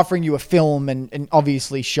yeah. offering you a film and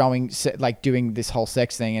obviously showing, like, doing this whole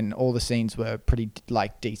sex thing, and all the scenes were pretty,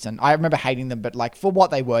 like, decent. I remember hating them, but, like, for what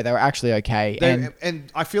they were actually okay.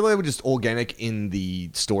 And I feel they were just organic in the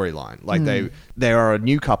storyline. Like, they are a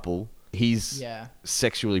new couple. He's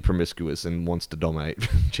sexually promiscuous and wants to dominate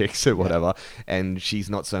chicks or whatever, and she's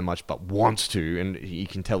not so much, but wants to, and you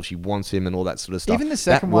can tell she wants him and all that sort of stuff. Even the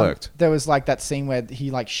second that one, worked. there was like that scene where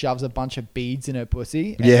he like shoves a bunch of beads in her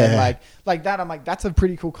pussy. And Yeah. then, like that. I'm like, that's a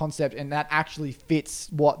pretty cool concept, and that actually fits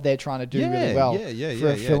what they're trying to do really well. for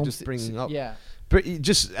a film. Just bringing up, Yeah.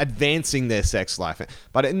 just advancing their sex life.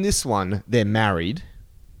 But in this one, they're married,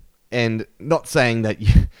 and not saying that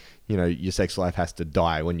you know, your sex life has to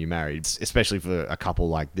die when you're married, especially for a couple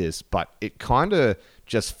like this. But it kind of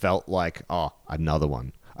just felt like, another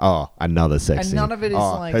one. Another sex And scene. none of it is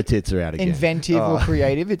like her tits are out again. inventive or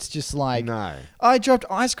creative. It's just like, No. I dropped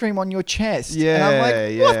ice cream on your chest. Yeah, and I'm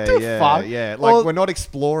like, what the fuck? Yeah, like Or- we're not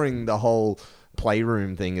exploring the whole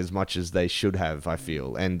playroom thing as much as they should have, I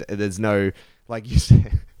feel. And there's no, like you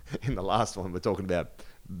said in the last one, we're talking about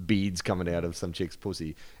beads coming out of some chick's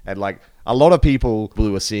pussy, and like a lot of people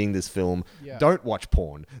who are seeing this film don't watch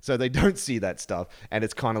porn, so they don't see that stuff, and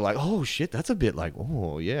it's kind of like, oh shit, that's a bit like,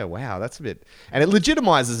 oh yeah, wow, that's a bit, and it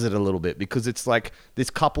legitimizes it a little bit, because it's like this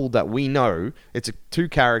couple that we know, it's two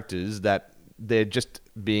characters that they're just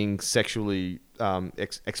being sexually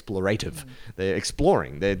explorative. They're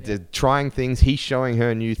exploring. They're trying things. He's showing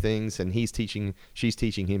her new things, and she's teaching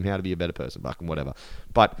him how to be a better person, fucking whatever.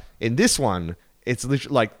 But in this one, it's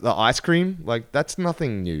literally like the ice cream. Like, that's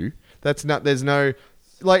nothing new. That's not. There's no.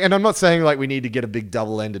 Like, and I'm not saying like we need to get a big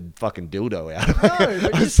double-ended fucking dildo out of it. No,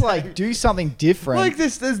 but just like do something different. Like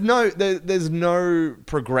this, there's no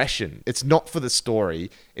progression. It's not for the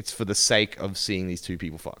story. It's for the sake of seeing these two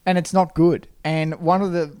people fuck. And it's not good. And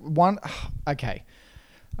okay,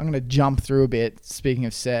 I'm gonna jump through a bit. Speaking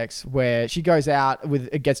of sex, where she goes out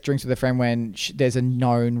gets drinks with a friend when there's a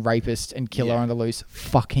known rapist and killer on the loose.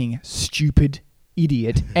 Fucking stupid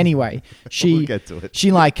idiot. Anyway, We'll get to it.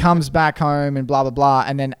 she like comes back home and blah blah blah,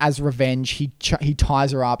 and then as revenge, he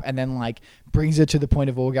ties her up and then like brings her to the point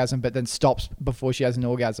of orgasm, but then stops before she has an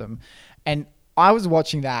orgasm. And I was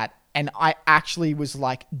watching that, and I actually was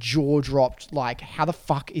like jaw dropped. Like, how the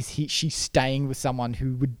fuck is she staying with someone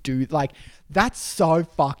who would do like that's so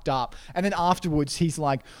fucked up? And then afterwards, he's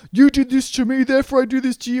like, "You did this to me, therefore I do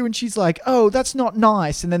this to you." And she's like, "Oh, that's not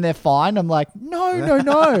nice." And then they're fine. I'm like,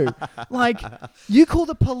 no. Like, you call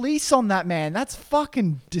the police on that man. That's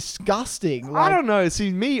fucking disgusting. Like, I don't know.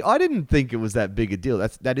 See, I didn't think it was that big a deal.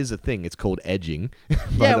 That is a thing. It's called edging.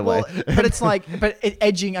 By the way. but it's like,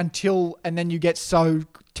 edging and then you get so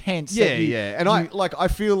tense. Yeah. And I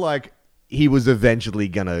feel like he was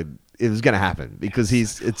eventually it was gonna happen, because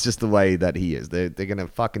it's just the way that he is. They're gonna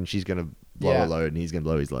fucking, she's gonna blow a load and he's gonna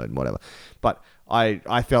blow his load and whatever. But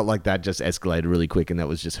I felt like that just escalated really quick, and that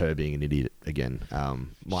was just her being an idiot again.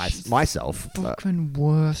 Myself. Fucking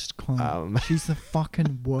worst, Colin. She's the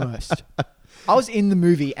fucking worst. I was in the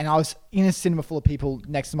movie and I was in a cinema full of people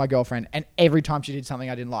next to my girlfriend, and every time she did something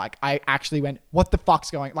I didn't like, I actually went, "What the fuck's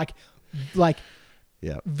going?" Like.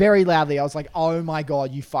 Yeah. Very loudly. I was like, "Oh my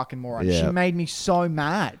God, you fucking moron." Yeah. She made me so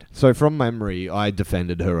mad. So from memory, I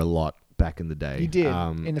defended her a lot back in the day. You did,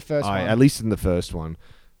 in the first one. At least in the first one.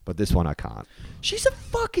 But this one I can't. She's a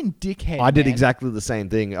fucking dickhead. I did man. exactly the same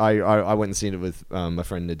thing. I went and seen it with my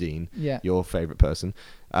friend Nadine. Yeah. Your favorite person.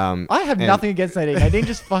 I have and nothing against Nadine. Nadine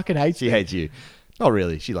just fucking hates She me. hates you. Not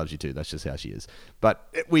really. She loves you too. That's just how she is. But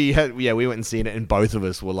we went and seen it, and both of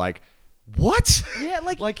us were like, "What? Yeah,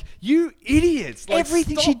 like you idiots! Like,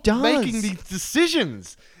 everything she stop does. making these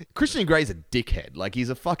decisions." Christian Grey's a dickhead. Like he's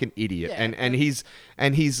a fucking idiot, Yeah. and he's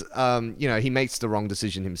he makes the wrong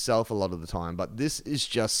decision himself a lot of the time. But this is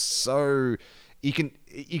just so you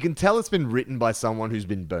can tell it's been written by someone who's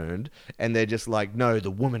been burned, and they're just like, no, the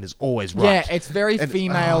woman is always right. Yeah, it's very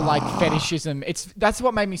female like fetishism. That's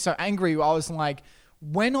what made me so angry. I was like,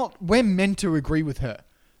 we're meant to agree with her.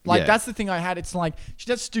 Like Yeah. that's the thing I had. It's like she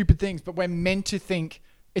does stupid things, but we're meant to think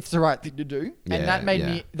it's the right thing to do. Yeah, And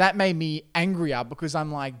that made me angrier because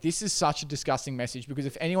I'm like, this is such a disgusting message, because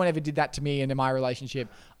if anyone ever did that to me in my relationship,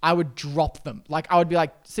 I would drop them. Like I would be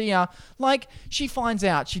like, see ya. Like she finds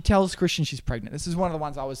out, she tells Christian she's pregnant. This is one of the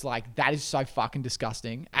ones I was like, that is so fucking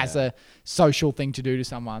disgusting as a social thing to do to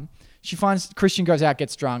someone. She finds Christian goes out,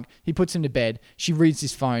 gets drunk. He puts him to bed. She reads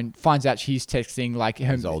his phone, finds out she's texting like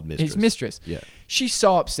his old mistress. His mistress. Yeah. She's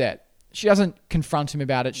so upset. She doesn't confront him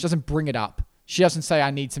about it. She doesn't bring it up. She doesn't say, I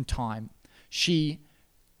need some time. She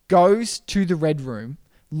goes to the red room,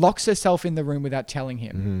 locks herself in the room without telling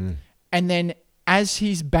him. And then as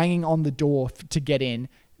he's banging on the door to get in,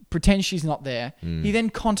 pretends she's not there. He then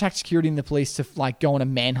contacts security and the police to like go on a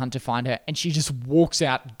manhunt to find her. And she just walks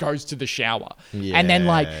out, goes to the shower. And then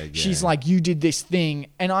like, she's like, you did this thing.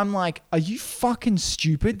 And I'm like, are you fucking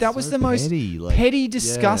stupid? That was so the most petty, like, petty,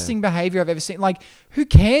 disgusting behavior I've ever seen. Like, who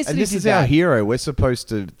cares that And he this did is that? our hero. We're supposed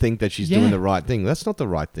to think that she's Yeah. doing the right thing. That's not the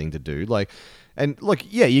right thing to do. Like, and look,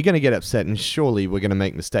 yeah, you're going to get upset, and surely we're going to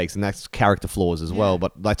make mistakes, and that's character flaws as well.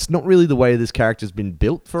 But that's not really the way this character's been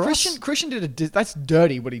built for us. Christian did that's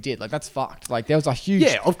dirty what he did. Like that's fucked. Like there was a huge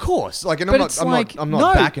Yeah, of course. Like, and But I'm it's not, like, I'm not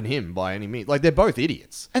no. backing him by any means. Like, they're both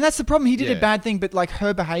idiots. And that's the problem. He did a Yeah. bad thing, but like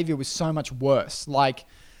her behavior was so much worse. Like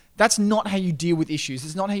that's not how you deal with issues.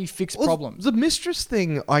 It's not how you fix problems. The mistress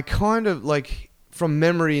thing, I kind of like from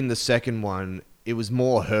memory in the second one, it was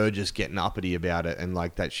more her just getting uppity about it, and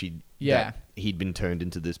like that Yeah. that he'd been turned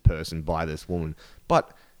into this person by this woman.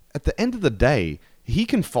 But at the end of the day, he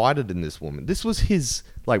confided in this woman. This was his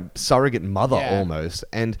like surrogate mother Yeah. almost,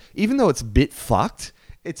 and even though it's a bit fucked,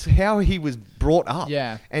 it's how he was brought up.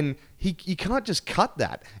 Yeah. And you can't just cut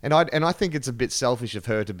that. And I think it's a bit selfish of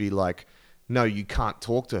her to be like, no, you can't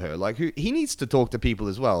talk to her. Like, he needs to talk to people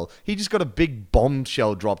as well. He just got a big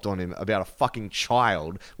bombshell dropped on him about a fucking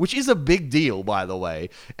child, which is a big deal, by the way.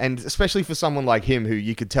 And especially for someone like him, who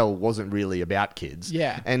you could tell wasn't really about kids.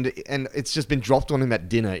 Yeah. And it's just been dropped on him at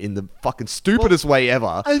dinner in the fucking stupidest way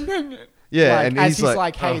ever. Yeah, Like, and as he's he's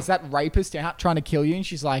like, hey, oh. is that rapist out trying to kill you? And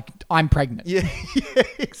she's like, I'm pregnant. Yeah,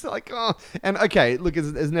 it's like, oh, and okay, look,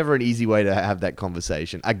 there's never an easy way to have that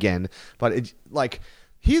conversation again, but it's like,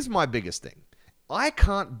 here's my biggest thing. I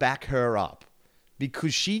can't back her up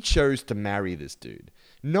because she chose to marry this dude,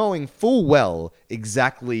 knowing full well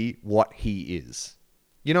exactly what he is.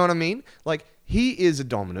 You know what I mean? Like, he is a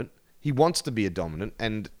dominant. He wants to be a dominant,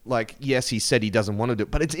 and like, yes, he said he doesn't want to do it,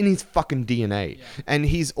 but it's in his fucking DNA. Yeah. And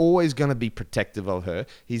he's always going to be protective of her.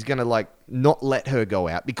 He's going to like not let her go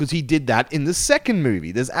out, because he did that in the second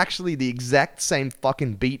movie. There's actually the exact same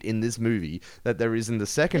fucking beat in this movie that there is in the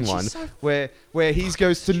second Which one, is so where he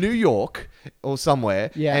goes to New York or somewhere,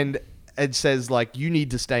 Yeah. and it says like, you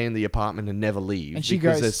need to stay in the apartment and never leave, And she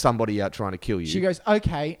because goes- there's somebody out trying to kill you. She goes,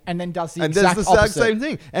 okay, and then does the and exact does the exact opposite. same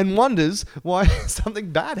thing, and wonders why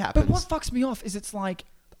something bad happens. But what fucks me off is it's like,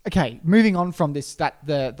 okay, moving on from this,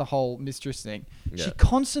 the whole mistress thing. Yeah. She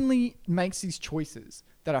constantly makes these choices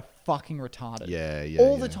that are fucking retarded. Yeah,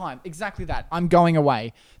 All the time. Exactly that. I'm going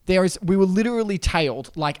away. We were literally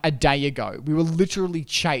tailed like a day ago. We were literally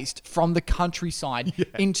chased from the countryside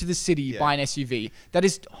into the city by an SUV. That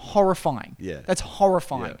is horrifying. Yeah. That's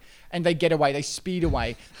horrifying. Yeah. And they get away. They speed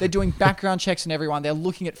away. They're doing background checks on everyone. They're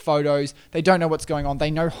looking at photos. They don't know what's going on.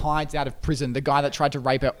 They know Hyde's out of prison, the guy that tried to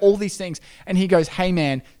rape her, all these things. And he goes, hey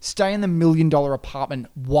man, stay in the $1 million apartment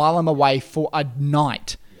while I'm away for a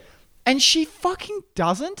night. And she fucking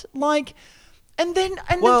doesn't. Like,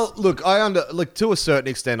 Well, look, to a certain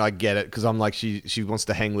extent, I get it, because I'm like, she wants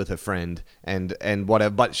to hang with her friend and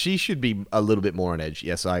whatever, but she should be a little bit more on edge.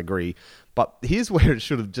 Yes, I agree. But here's where it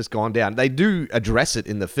should have just gone down. They do address it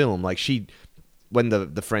in the film. Like, when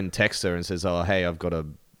the friend texts her and says, oh, hey, I've got a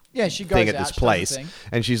Yeah, she goes thing at out, this she does the place, thing.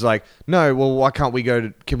 and she's like, "No, well, why can't we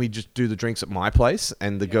go? Can we just do the drinks at my place?"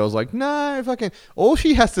 And the girl's like, "No, fucking." All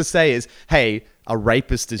she has to say is, "Hey, a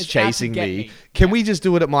rapist is It's out to chasing get me. me." Can we just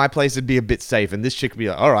do it at my place and be a bit safe?" And this chick would be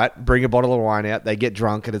like, "All right, bring a bottle of wine out." They get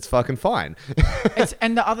drunk, and it's fucking fine.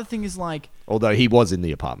 And the other thing is like, Although he was in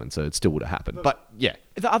the apartment, so it still would have happened. But yeah,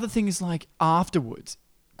 the other thing is like afterwards,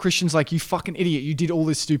 Christian's like, "You fucking idiot! You did all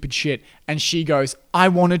this stupid shit," and she goes, "I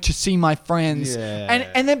wanted to see my friends." Yeah.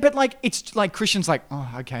 And then, but like, it's like Christian's like,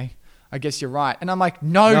 "Oh, okay, I guess you're right," and I'm like,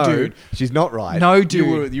 "No, dude." she's not right. No,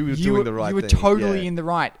 dude. You were doing the right You were thing. totally Yeah. in the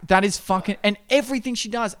right. That is fucking... And everything she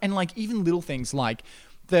does, and like even little things like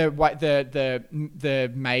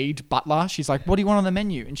the maid butler, she's like, "What do you want on the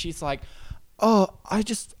menu?" And she's like, "Oh, I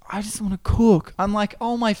just want to cook." I'm like,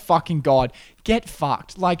 "Oh my fucking God, get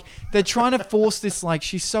fucked." Like, they're trying to force this, like,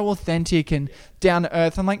 she's so authentic and down to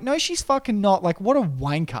earth. I'm like, no, she's fucking not. Like, what a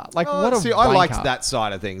wanker. Like, what a See, wanker. I liked that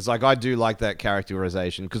side of things. Like, I do like that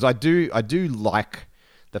characterization because I do like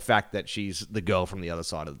the fact that she's the girl from the other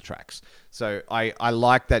side of the tracks. So I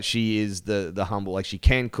like that she is the humble, like she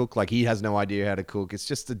can cook, like he has no idea how to cook. It's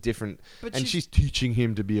just a different, But and she's- she's teaching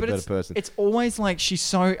him to be a But better person. It's always like she's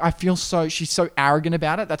so arrogant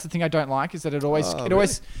about it. That's the thing I don't like, is that it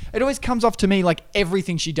always comes off to me like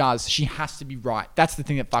everything she does, she has to be right. That's the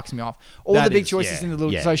thing that fucks me off. All That the big is- choices yeah, in the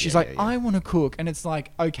little. yeah, So she's yeah, like, yeah. "I want to cook," and it's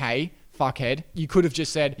like, okay, fuckhead, you could have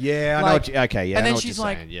just said, Yeah, I know like- what you- okay, yeah, I And then know what she's you're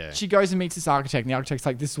like, saying, yeah. she goes and meets this architect, and the architect's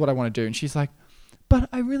like, "This is what I want to do," and she's like, "But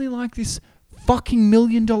I really like this fucking $1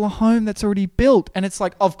 million home that's already built," and it's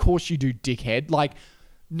like, of course you do, dickhead. Like,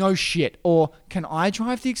 no shit. Or, "Can I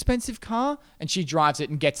drive the expensive car?" And she drives it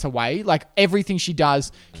and gets away. Like, everything she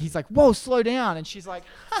does, he's like, "Whoa, slow down," and she's like,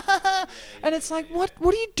 and it's like, what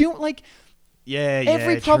are you doing? Like,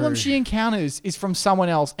 every problem she encounters is from someone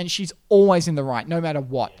else, and she's always in the right, no matter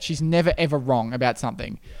what. She's never ever wrong about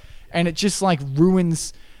something, and it just like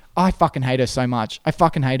ruins. I fucking hate her so much. I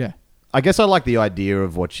fucking hate her. I guess I like the idea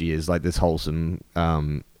of what she is, like this wholesome,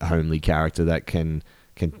 homely character that can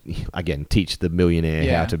again teach the millionaire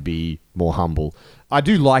Yeah. how to be more humble. I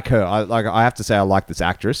do like her. I have to say I like this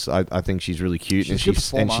actress. I think she's really cute, She's a good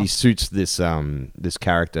and performer. she suits this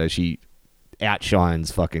character. She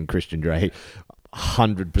outshines fucking Christian Grey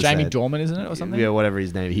 100%. Jamie Dorman, isn't it, or something? Yeah, whatever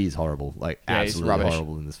his name. He's horrible. Like, Yeah, he's absolutely rubbish.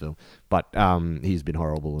 horrible in this film. But he's been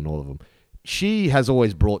horrible in all of them. She has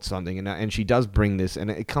always brought something, and she does bring this, and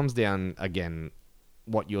it comes down, again,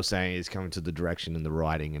 what you're saying is coming to the direction and the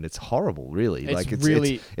writing, and it's horrible, really.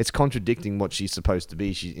 It's contradicting what she's supposed to be,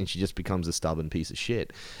 and she just becomes a stubborn piece of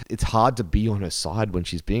shit. It's hard to be on her side when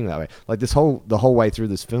she's being that way. Like, the whole way through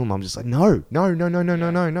this film, I'm just like, no.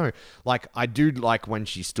 Like, I do like when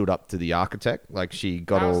she stood up to the architect. Like, she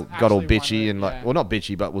got That was all actually bitchy one of- and like, yeah. well, not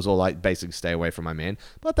bitchy, but was all like, basically stay away from my man.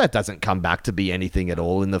 But that doesn't come back to be anything at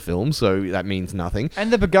all in the film, so that means nothing.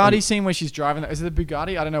 And the Bugatti scene where she's driving that, is it the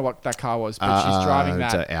Bugatti? I don't know what that car was, but she's driving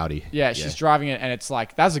It's that. an Audi. Yeah, she's driving it, and it's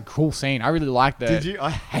like, that's a cool scene. I really liked that. Did you? I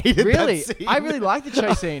hated Really? that scene. I really liked the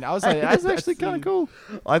chase scene. I was like, That's that's actually kind of cool.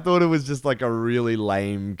 I thought it was just like a really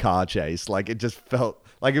lame car chase. Like, it just felt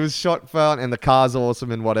like it was shot fun and the car's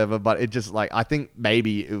awesome and whatever, but it just like, I think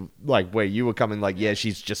maybe like where you were coming, like, yeah,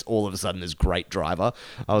 she's just all of a sudden this great driver.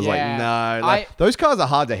 I was Yeah. like, no, like, those cars are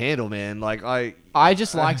hard to handle, man. Like, I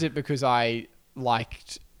just liked it because I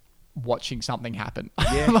liked watching something happen.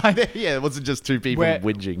 Like, yeah, it wasn't just two people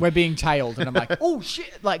whinging. we're being tailed, and I'm like, oh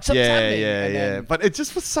shit, like something's happening. And then- But it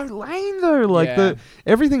just was so lame though. Like Yeah.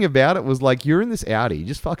 everything about it was like, you're in this Audi,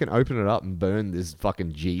 just fucking open it up and burn this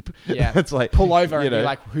fucking Jeep. Yeah, It's like, pull over you and be know.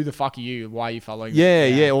 like, who the fuck are you? Why are you following? me?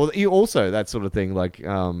 Yeah. Or you also that sort of thing. Like,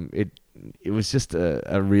 it was just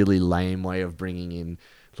a really lame way of bringing in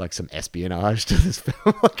like some espionage to this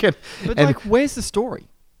film. But like, where's the story?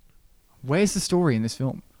 Where's the story in this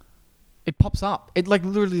film? It pops up. It like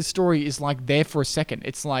literally the story is like there for a second.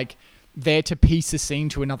 It's like there to piece a scene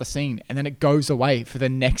to another scene, and then it goes away for the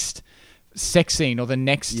next sex scene or the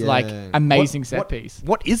next like amazing set piece.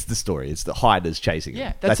 What is the story? It's the hiders chasing him.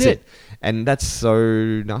 Yeah, that's it. And that's so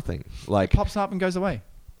nothing. Like, It pops up and goes away.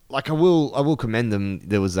 Like, I will commend them.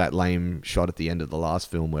 There was that lame shot at the end of the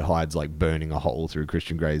last film where Hyde's like burning a hole through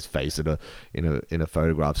Christian Grey's face in a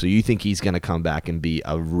photograph. So you think he's going to come back and be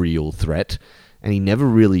a real threat, and he never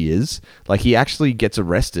really is. Like, he actually gets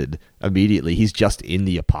arrested immediately. He's just in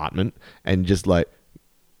the apartment and just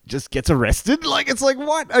gets arrested. Like, it's like,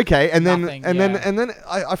 what? Okay, and then Nothing, and yeah. then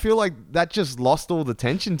I feel like that just lost all the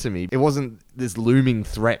tension to me. It wasn't this looming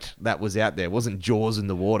threat that was out there. It wasn't Jaws in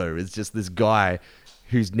the water. It's just this guy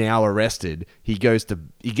who's now arrested. He gets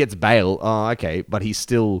bail. Oh, okay, but he's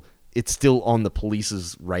still it's still on the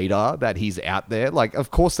police's radar that he's out there. Like, of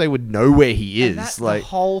course they would know where he And is. that, Like, the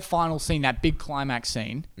whole final scene, that big climax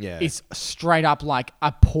scene, Yeah. is straight up like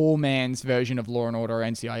a poor man's version of Law and Order or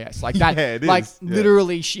NCIS. Like that, Yeah, it like is. Yeah.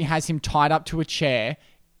 literally, she has him tied up to a chair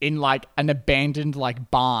in like an abandoned like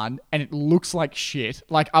barn, and it looks like shit.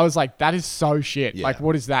 Like I was like, that is so shit. Yeah. Like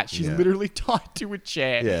what is that? She's Yeah. literally tied to a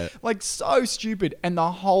chair. Yeah. Like so stupid. And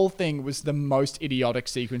the whole thing was the most idiotic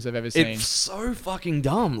sequence I've ever seen. it's so fucking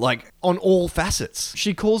dumb. Like, on all facets.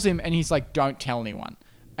 She calls him and he's like, don't tell anyone.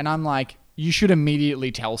 And I'm like, you should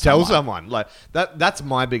immediately tell Tell someone. someone. Like, that's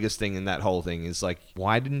my biggest thing in that whole thing is like,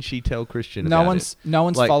 why didn't she tell Christian No about one's- it? no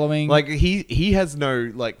one's Like- following. Like, he has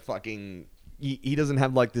no, like, fucking... He doesn't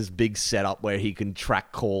have like this big setup where he can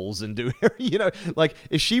track calls and do, you know, like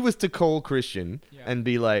if she was to call Christian and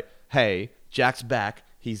be like, hey, Jack's back.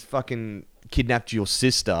 He's fucking kidnapped your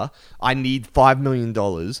sister. I need $5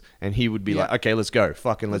 million. And he would be like, okay, let's go.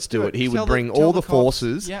 Fucking let's do it. He Tell would the- bring tell all the the cops.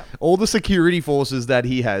 forces, Yep. all the security forces that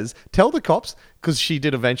he has. Tell the cops because she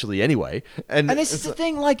did eventually anyway. And this is it's the like-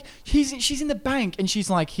 thing, like she's in the bank and she's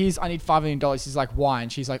like, I need $5 million. He's like, why?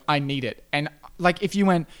 And she's like, I need it. And like, if you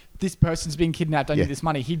went, this person's being kidnapped, I Yeah. need this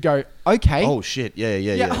money, he'd go, okay. Oh shit! Yeah,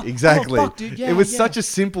 Yeah. exactly. Oh, fuck, dude. Yeah, it was yeah. such a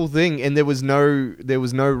simple thing, and there was no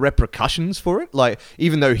repercussions for it. Like,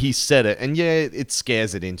 even though he said it, and yeah, it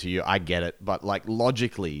scares it into you. I get it, but like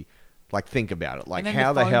logically, like think about it. Like, And then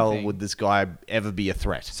how the the phone hell thing. would this guy ever be a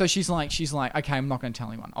threat? So she's like, okay, I'm not going to tell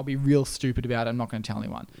anyone. I'll be real stupid about it. I'm not going to tell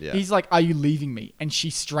anyone. Yeah. He's like, are you leaving me? And she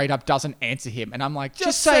straight up doesn't answer him. And I'm like,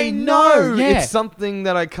 just say no. Yeah. It's something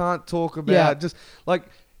that I can't talk about. Yeah. Just like.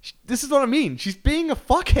 This is what I mean. She's being a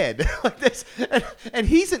fuckhead like this, and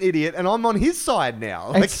he's an idiot, and I'm on his side now.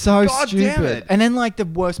 Like, It's so God damn stupid. it. And then like the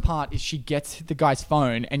worst part is she gets the guy's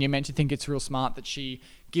phone, and you're meant to think it's real smart that she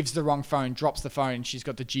gives the wrong phone, drops the phone, and she's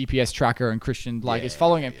got the GPS tracker, and Christian like is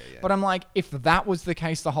following him. But I'm like, if that was the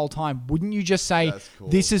case the whole time, wouldn't you just say, That's cool.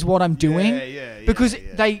 this is what I'm doing? Yeah, because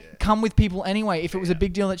yeah, they yeah. come with people anyway. If it was a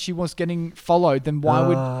big deal that she was getting followed, then why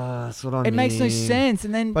would That's what I it makes no mean. sense?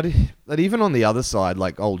 And then But even on the other side,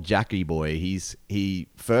 like old Jackie boy, he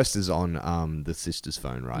first is on the sister's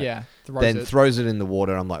phone, right? Yeah, Then throws it in the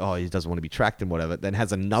water. I'm like, oh, he doesn't want to be tracked and whatever. Then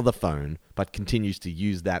has another phone, but continues to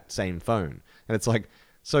use that same phone. And it's like,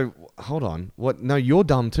 so hold on, what? No, you're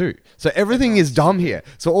dumb too. So everything is dumb here.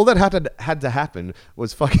 So all that had to happen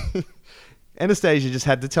was fucking. Anastasia just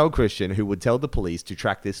had to tell Christian, who would tell the police to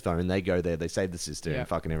track this phone. They go there, they save the sister, Yeah. and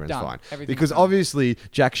fucking everyone's Done. fine. Everything's Because done. obviously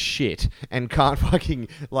Jack's shit and can't fucking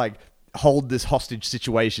like hold this hostage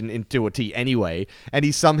situation into a T anyway, and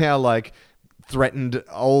he's somehow like threatened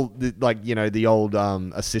the old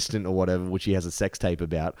assistant or whatever, which he has a sex tape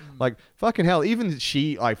about. Like, fucking hell, even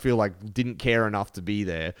she, I feel like, didn't care enough to be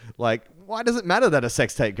there. Like, why does it matter that a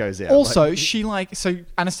sex tape goes out? also, Like, so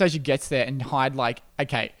Anastasia gets there and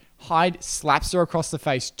Hyde slaps her across the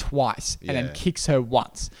face twice and Yeah. then kicks her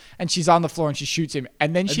once. And she's on the floor and she shoots him.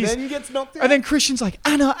 And then she's then gets knocked out? And then Christian's like,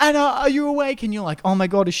 Anna, are you awake? And you're like, oh my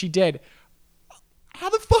God, is she dead? How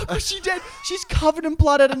the fuck was she dead? She's covered in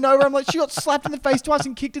blood out of nowhere. I'm like, she got slapped in the face twice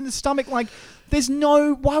and kicked in the stomach. Like,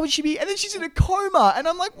 why would she be? And then she's in a coma. And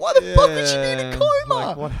I'm like, why the fuck would she be in a coma?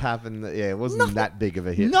 Like, what happened? Yeah, it wasn't that big of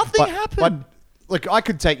a hit. Nothing happened. But, like, I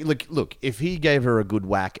could take... Look, if he gave her a good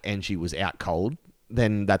whack and she was out cold,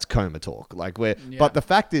 then that's coma talk. Like, where... Yeah. But the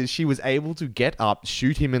fact is, she was able to get up,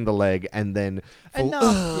 shoot him in the leg, and then...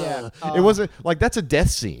 Yeah. It wasn't... Like, that's a death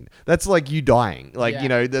scene. That's like you dying. Like, Yeah. you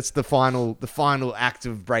know, that's the final act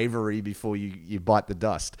of bravery before you bite the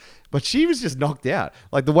dust. But she was just knocked out.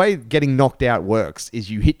 Like, the way getting knocked out works is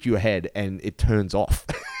you hit your head and it turns off.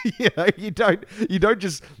 You know, you don't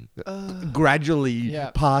just gradually Yeah.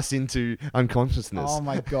 pass into unconsciousness. Oh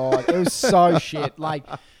my God. It was so shit. Like,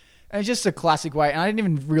 and it's just a classic way. And I didn't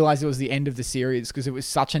even realize it was the end of the series because it was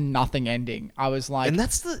such a nothing ending. I was like, And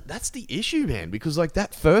that's the issue, man, because like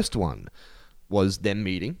that first one was them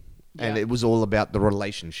meeting and Yeah. it was all about the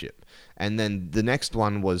relationship. And then the next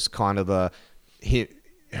one was kind of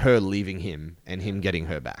her leaving him and him getting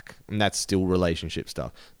her back. And that's still relationship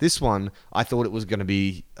stuff. This one, I thought it was going to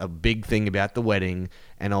be a big thing about the wedding,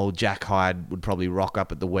 and old Jack Hyde would probably rock up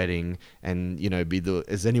at the wedding and, you know, be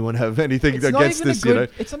does anyone have anything it's not against even this, a good, you know?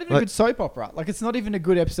 it's not even Like- a good soap opera. Like, it's not even a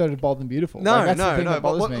good episode of Bold and Beautiful. No, Like, that's the thing no. that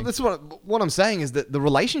But bothers me. that's what I'm saying is that the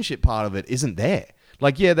relationship part of it isn't there.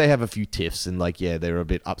 Like, yeah, they have a few tiffs and, like, yeah, they're a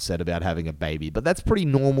bit upset about having a baby, but that's pretty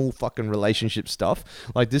normal fucking relationship stuff.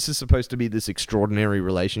 Like, this is supposed to be this extraordinary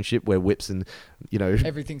relationship where whips and, you know...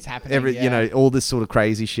 Everything's happening. you know, all this sort of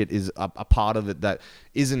crazy shit is a part of it that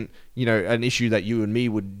isn't, you know, an issue that you and me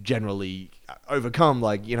would generally overcome.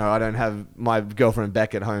 Like, you know, I don't have my girlfriend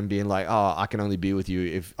back at home being like, oh, I can only be with you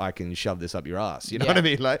if I can shove this up your ass. You know what I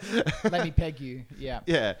mean? Like, let me peg you. Yeah.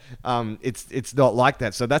 yeah. It's not like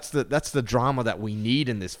that. So that's the drama that we need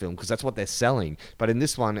in this film, because that's what they're selling. But in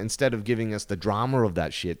this one, instead of giving us the drama of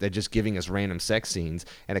that shit, they're just giving us random sex scenes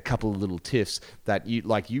and a couple of little tiffs that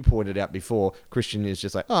you pointed out before. Christian is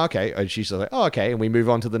just like, oh, okay. And she's like, oh, okay. And we move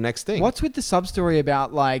on to the next thing. What's with the sub story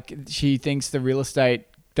about like she thinks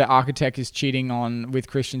the architect is cheating with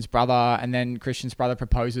Christian's brother, and then Christian's brother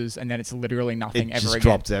proposes, and then it's literally nothing It ever just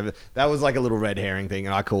again. drops that was like a little red herring thing,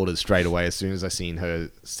 and I called it straight away as soon as I seen her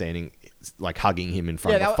standing, like hugging him in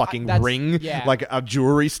front of a fucking ring, like a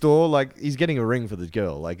jewelry store. Like, he's getting a ring for the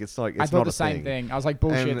girl. Like, it's like, it's I thought not the a same thing. I was like,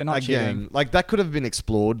 bullshit. And they're not cheating. like, that could have been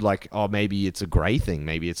explored. Like, oh, maybe it's a grey thing.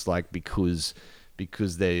 Maybe it's like because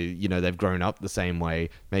they've grown up the same way.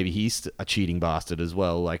 Maybe he's a cheating bastard as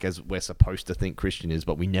well, like as we're supposed to think Christian is,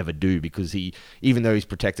 but we never do, because even though he's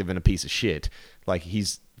protective and a piece of shit, like,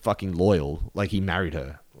 he's fucking loyal. Like, he married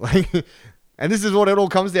her. Like, and this is what it all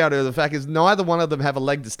comes down to. The fact is, neither one of them have a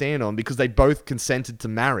leg to stand on because they both consented to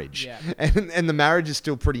marriage. Yeah. And the marriage is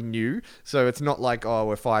still pretty new. So it's not like, oh,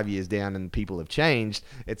 we're 5 years down and people have changed.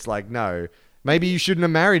 It's like, no, maybe you shouldn't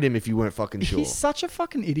have married him if you weren't fucking sure. He's such a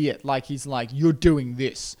fucking idiot. Like, he's like, you're doing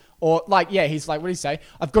this. Or like, yeah, he's like, what did he say?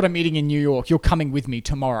 I've got a meeting in New York. You're coming with me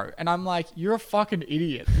tomorrow. And I'm like, you're a fucking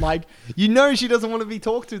idiot. Like, you know, she doesn't want to be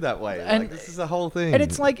talked to that way. And- Like, this is the whole thing. and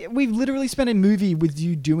it's like, we've literally spent a movie with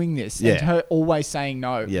you doing this and Yeah. her always saying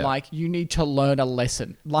no. Yeah. Like, you need to learn a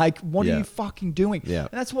lesson. Like, what Yeah. are you fucking doing? Yeah.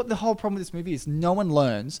 And that's what the whole problem with this movie is. No one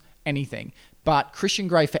learns anything. But Christian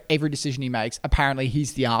Grey, for every decision he makes, apparently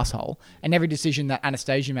he's the asshole. And every decision that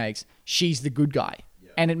Anastasia makes, she's the good guy.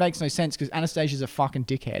 And it makes no sense because Anastasia's a fucking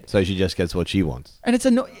dickhead. So she just gets what she wants. And it's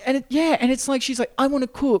and it's like, she's like, I want to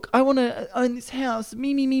cook, I want to own this house,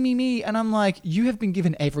 me. And I'm like, you have been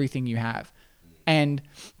given everything you have. And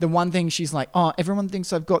the one thing she's like, oh, everyone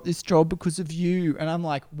thinks I've got this job because of you. And I'm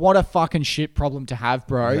like, what a fucking shit problem to have,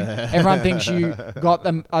 bro. Everyone thinks you got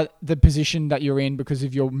the position that you're in because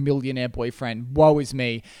of your millionaire boyfriend. Woe is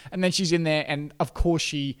me. And then she's in there, and of course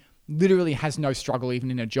she literally has no struggle even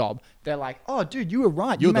in a job. They're like, oh, dude, you were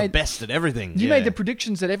right. You're the best at everything. You made the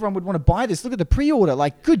predictions that everyone would want to buy this. Look at the pre-order.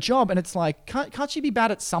 Like, good job. And it's like, can't she be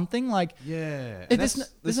bad at something? Like, Yeah. there's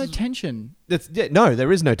no tension. No,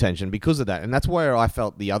 there is no tension because of that. And that's where I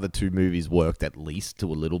felt the other two movies worked at least to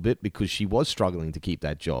a little bit, because she was struggling to keep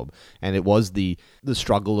that job. And it was the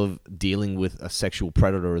struggle of dealing with a sexual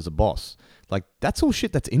predator as a boss. Like, that's all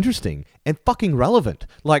shit that's interesting and fucking relevant.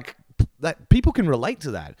 Like, that people can relate to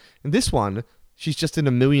that. In this one, she's just in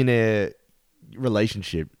a millionaire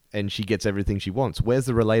relationship and she gets everything she wants. Where's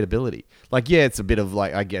the relatability? Like, yeah, it's a bit of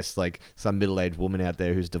like, I guess, like some middle-aged woman out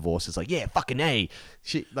there who's divorced is like, yeah, fucking A.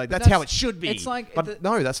 That's how it should be. It's like, but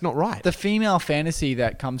no, that's not right. The female fantasy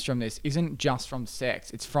that comes from this isn't just from sex.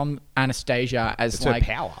 It's from Anastasia as It's her like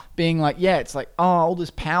power. being like, yeah, it's like, oh, all this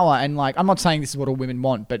power. And like, I'm not saying this is what all women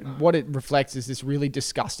want, but what it reflects is this really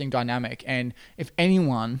disgusting dynamic. And if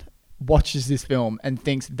anyone watches this film and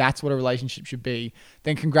thinks that's what a relationship should be,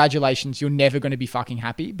 then congratulations, you're never going to be fucking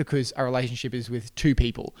happy, because a relationship is with two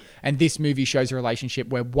people. And this movie shows a relationship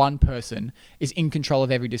where one person is in control of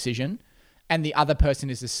every decision and the other person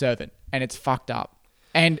is the servant, and it's fucked up.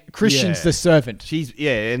 And Christian's Yeah. the servant.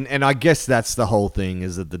 And I guess that's the whole thing,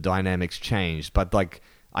 is that the dynamics changed. But like,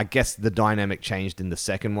 I guess the dynamic changed in the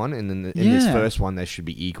second one, and in this Yeah. first one, there should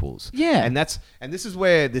be equals. Yeah. and this is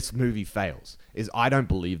where this movie fails. Is I don't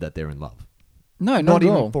believe that they're in love. No, Not at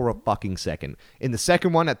even all. for a fucking second. In the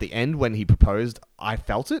second one, at the end when he proposed, I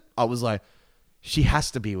felt it. I was like, she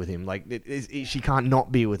has to be with him. Like, she can't not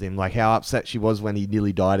be with him. Like, how upset she was when he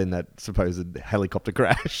nearly died in that supposed helicopter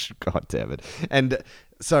crash. God damn it. And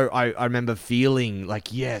so I remember feeling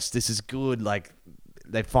like, yes, this is good. Like,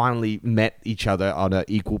 they finally met each other on an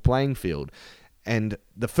equal playing field. And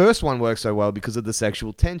the first one works so well because of the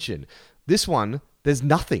sexual tension. This one, there's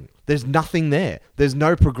nothing. There's nothing there. There's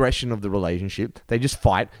no progression of the relationship. They just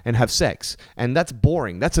fight and have sex. And that's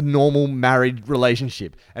boring. That's a normal married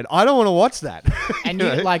relationship. And I don't want to watch that. And You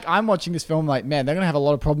know? like, I'm watching this film like, man, they're going to have a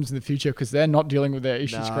lot of problems in the future because they're not dealing with their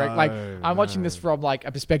issues correct. Like, I'm watching this from like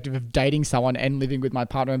a perspective of dating someone and living with my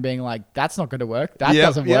partner and being like, that's not going to work. That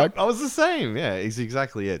doesn't work. I was the same. Yeah, it's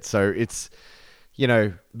exactly it. So it's, you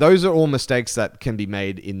know, those are all mistakes that can be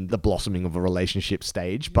made in the blossoming of a relationship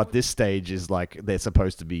stage. But this stage is like, they're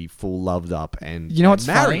supposed to be full loved up and You know what's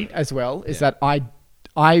married. funny as well is that I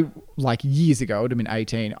like years ago, I would have been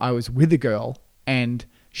 18, I was with a girl and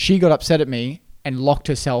she got upset at me and locked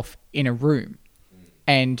herself in a room.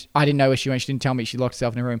 And I didn't know where she went. She didn't tell me. She locked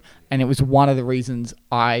herself in a room. And it was one of the reasons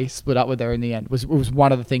I split up with her in the end. It was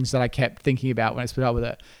one of the things that I kept thinking about when I split up with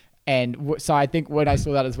her. And so I think when I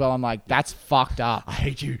saw that as well, I'm like, that's fucked up. I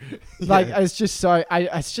hate you. Like, Yeah. it's just so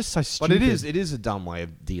stupid. But it is a dumb way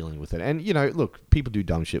of dealing with it. And, look, people do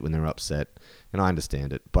dumb shit when they're upset. And I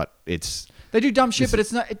understand it. But it's... They do dumb shit, but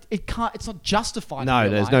it's not justified. No, in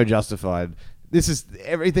real there's life. no justified. This is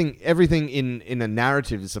everything in a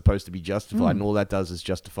narrative is supposed to be justified, and all that does is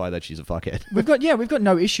justify that she's a fuckhead. We've got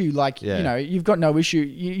no issue. Like, you've got no issue.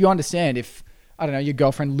 You understand if, I don't know, your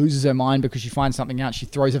girlfriend loses her mind because she finds something out, she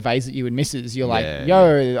throws a vase at you and misses. You're like,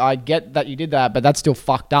 I get that you did that, but that's still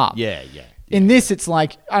fucked up. Yeah. In this, it's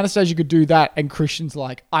like, Anastasia could do that, and Christian's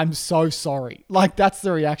like, I'm so sorry. Like, that's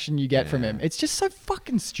the reaction you get from him. It's just so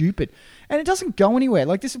fucking stupid. And it doesn't go anywhere.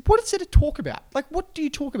 Like, what is there to talk about? Like, what do you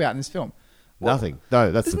talk about in this film? Nothing.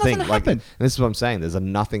 No, that's There's the thing. nothing to Like, happen. and this is what I'm saying. There's a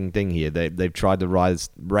nothing thing here. They've tried to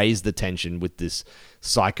raise the tension with this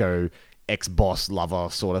psycho ex-boss lover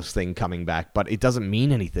sort of thing coming back, but it doesn't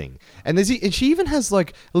mean anything. And she even has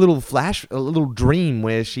like a little dream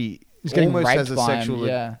where she He's getting almost raped has a by sexual, him,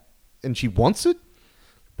 yeah. and she wants it.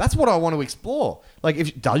 That's what I want to explore.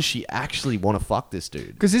 Like, does she actually want to fuck this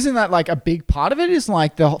dude? Because isn't that like a big part of it? Is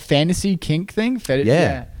like the fantasy kink thing?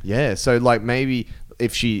 Yeah. So like maybe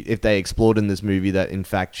if they explored in this movie that in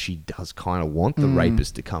fact she does kind of want the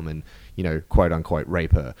rapist to come and quote unquote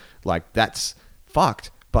rape her. Like, that's fucked.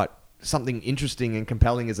 But something interesting and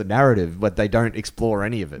compelling as a narrative, but they don't explore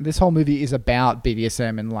any of it. This whole movie is about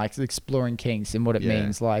BDSM and like exploring kinks and what it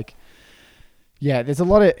means. Like, yeah, there's a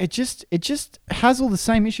lot of it. Just has all the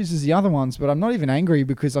same issues as the other ones, but I'm not even angry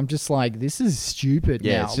because I'm just like, this is stupid.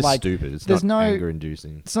 Yeah, now. it's just like, stupid. It's there's not no anger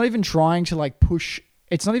inducing. It's not even trying to like push.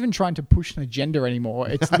 It's not even trying to push an agenda anymore.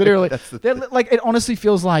 It's literally like, it honestly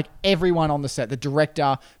feels like everyone on the set, the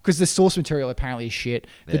director, because the source material apparently is shit.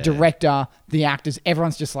 The director, the actors,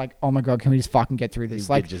 everyone's just like, oh my god, can we just fucking get through this?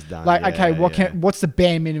 Like, just done. like Yeah, okay, yeah. what's the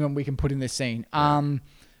bare minimum we can put in this scene?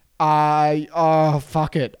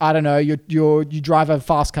 Fuck it. I don't know. You drive a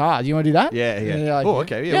fast car. Do you want to do that? Yeah. And they're like,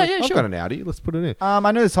 Okay. Yeah, I've sure. got an Audi. Let's put it in.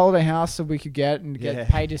 I know this holiday house that we could get Yeah.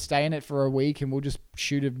 paid to stay in it for a week, and we'll just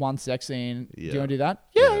shoot it one sex scene. Do Yeah. you want to do that?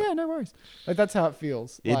 Yeah. Yeah, no worries. Like, that's how it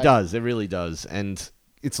feels. It Like, does. It really does. And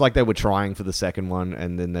it's like they were trying for the second one,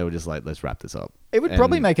 and then they were just like, let's wrap this up. It would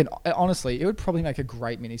probably And- make it would probably make a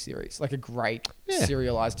great miniseries, like a great Yeah.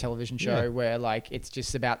 serialized television show Yeah. where like it's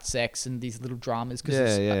just about sex and these little dramas. Cause Yeah.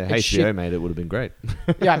 it's HBO shit. made it. Would have been great.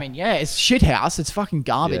 Yeah, I mean, yeah, it's shit house. It's fucking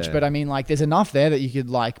garbage. Yeah. But I mean, like, there's enough there that you could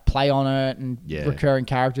like play on it and Yeah. recurring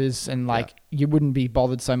characters, and like you wouldn't be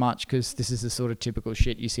bothered so much because this is the sort of typical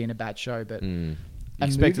shit you see in a bad show. But You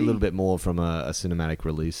expect a little bit more from a cinematic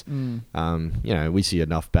release. We see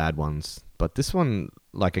enough bad ones, but this one,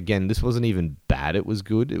 like, again, this wasn't even bad. It was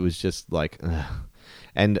good. It was just like, ugh.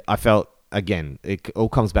 And I felt, again, it all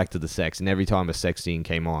comes back to the sex. And every time a sex scene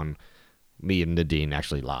came on, me and Nadine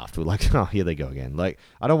actually laughed. We're like, oh, here they go again. Like,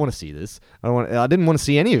 I don't want to see this. I didn't want to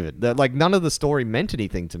see any of it. Like, none of the story meant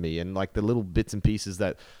anything to me. And like the little bits and pieces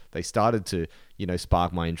that they started to,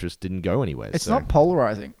 spark my interest didn't go anywhere. it's So- not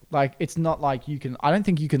polarizing. Like, it's not like I don't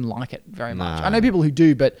think you can like it very much. Nah. I know people who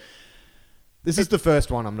do, but This is the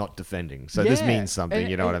first one I'm not defending, so this yeah. means something.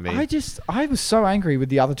 You know what I mean? I was so angry with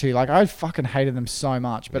the other two. Like, I fucking hated them so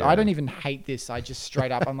much, but Yeah. I don't even hate this. I just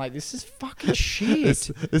straight up, I'm like, this is fucking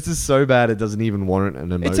shit. This is so bad it doesn't even warrant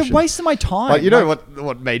an emotion. It's a waste of my time. Like, Like,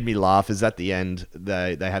 what made me laugh is at the end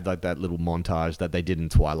they had like that little montage that they did in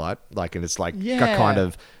Twilight, like, and it's like a Yeah. kind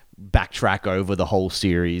of backtrack over the whole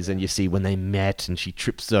series, and you see when they met and she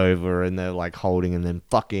trips over and they're like holding and then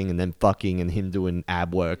fucking and him doing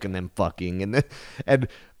ab work and then fucking and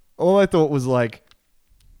all I thought was like,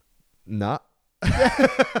 nah.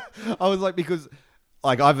 I was like, because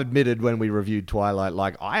like I've admitted when we reviewed Twilight,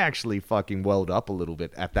 like I actually fucking welled up a little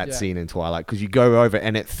bit at that Yeah. scene in Twilight, because you go over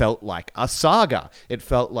and it felt like a saga. It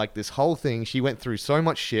felt like this whole thing. She went through so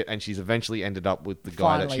much shit and she's eventually ended up with the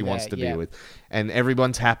guy that Finally she wants there, to yeah. be with. And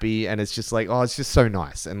everyone's happy and it's just like, oh, it's just so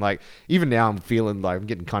nice. And like, even now I'm feeling like I'm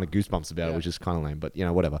getting kind of goosebumps about it, Yeah. which is kind of lame, but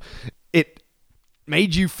whatever. It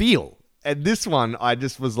made you feel. And this one, I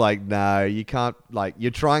just was like, no, you can't, like, you're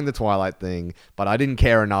trying the Twilight thing, but I didn't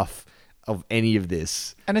care enough of any of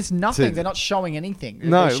this. and it's nothing. to- They're not showing anything.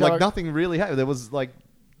 No, They show, like nothing really happened. There was like,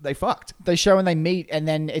 they fucked. They show when they meet, and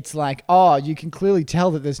then it's like, oh, you can clearly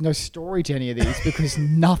tell that there's no story to any of these because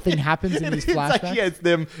nothing happens in these It's like, flashbacks. yeah,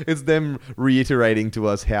 it's them reiterating to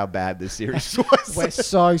us how bad this series was. We're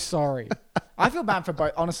so sorry. I feel bad for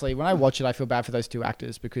both. Honestly, when I watch it, I feel bad for those two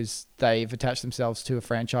actors because they've attached themselves to a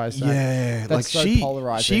franchise. Yeah, that's like so she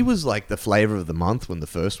polarizing. was like the flavor of the month when the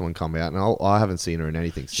first one came out, and I haven't seen her in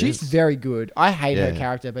anything She's since. very good. I hate her Yeah.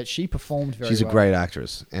 character, but she performed very She's well. a great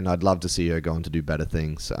actress, and I'd love to see her go on to do better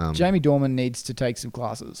things. Jamie Dornan needs to take some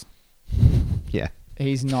classes. Yeah,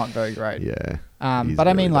 He's not very great. yeah. He's But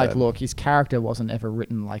I mean, really like, bad. look, his character wasn't ever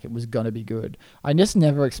written like it was gonna be good. I just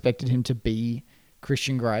never expected him to be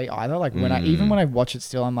Christian Grey either. Like even when I watch it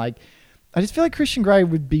still, I'm like, I just feel like Christian Grey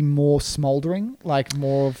would be more smoldering, like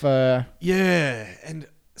more of a Yeah, and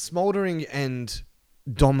smoldering and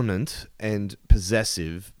dominant and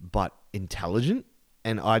possessive, but intelligent.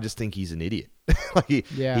 And I just think he's an idiot. Like he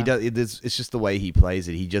does. It's just the way he plays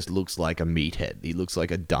it. He just looks like a meathead. He looks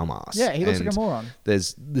like a dumbass. Yeah, he looks like And a moron.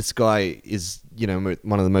 There's this guy is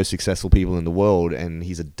one of the most successful people in the world, and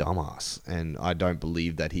he's a dumbass. And I don't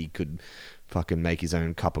believe that he could fucking make his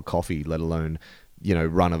own cup of coffee, let alone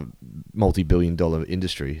run a multi-billion-dollar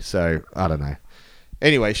industry. So I don't know.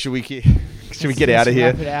 Anyway, should we get out of here?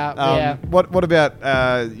 Wrap it out, yeah. What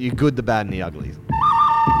about you? Good, the bad, and the ugly.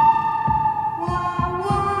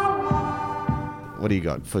 What do you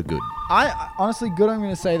got for good? I honestly, good. I'm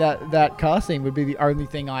going to say that car scene would be the only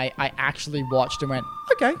thing I actually watched and went,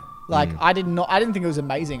 okay. Like I didn't think it was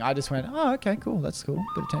amazing. I just went, oh, okay, cool. That's cool.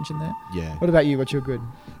 Bit of tension there. Yeah. What about you? What's your good?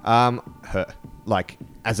 Her, like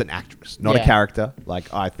as an actress, not Yeah. a character.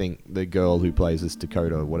 Like I think the girl who plays this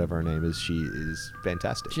Dakota, or whatever her name is, she is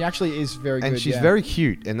fantastic. She actually is very good. And she's yeah. very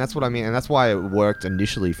cute, and that's what I mean, and that's why it worked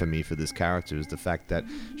initially for me for this character, is the fact that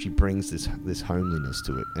she brings this homeliness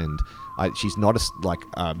to it, and she's not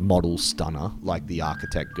a model stunner like the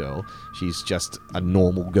architect girl. She's just a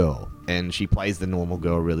normal girl, and she plays the normal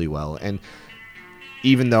girl really well. And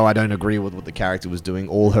even though I don't agree with what the character was doing,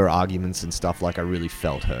 all her arguments and stuff, like I really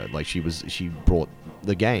felt her. Like she brought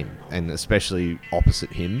the game, and especially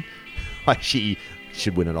opposite him, like she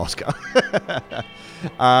should win an Oscar.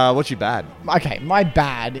 What's your bad? Okay, my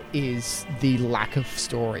bad is the lack of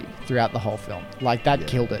story throughout the whole film. Like that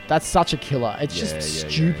killed it. That's such a killer. It's Yeah, just yeah,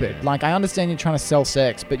 stupid. yeah. Like I understand you're trying to sell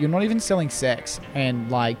sex, but you're not even selling sex, and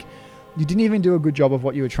like you didn't even do a good job of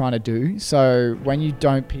what you were trying to do. So when you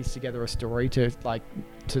don't piece together a story to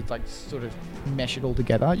sort of mesh it all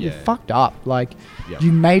together, you Yeah. fucked up. Like Yep.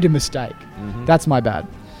 you made a mistake. That's my bad.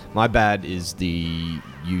 My bad is the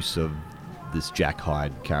use of this Jack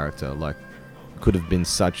Hyde character. Like, could have been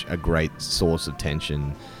such a great source of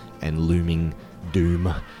tension and looming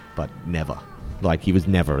doom, but never. Like, he was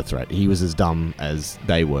never a threat. He was as dumb as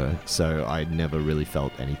they were, so I never really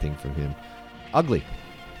felt anything from him. Ugly.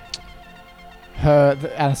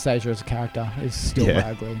 Anastasia as a character is still Yeah.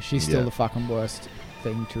 ugly. She's still Yeah. the fucking worst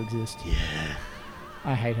thing to exist. Yeah.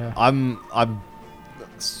 I hate her. I'm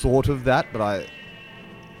sort of that, but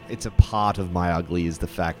it's a part of my ugly is the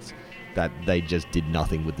fact that they just did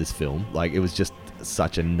nothing with this film. Like, it was just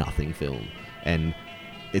such a nothing film, and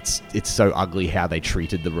it's so ugly how they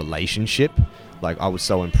treated the relationship. Like, I was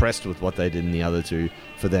so impressed with what they did in the other two.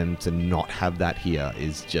 For them to not have that here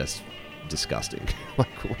is just disgusting. Like,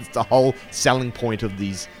 what's the whole selling point of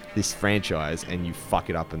this franchise, and you fuck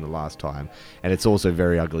it up in the last time. And it's also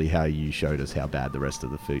very ugly how you showed us how bad the rest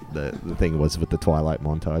of the thing was with the Twilight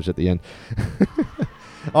montage at the end.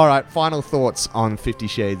 All right, final thoughts on 50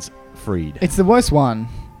 Shades Freed. It's the worst one,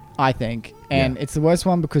 I think. And Yeah. it's the worst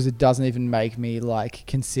one because it doesn't even make me like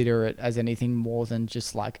consider it as anything more than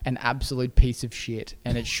just like an absolute piece of shit.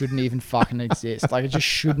 And it shouldn't even fucking exist. Like, it just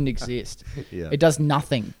shouldn't exist. Yeah. It does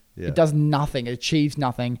nothing. Yeah. It does nothing. It achieves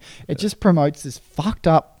nothing. It just promotes this fucked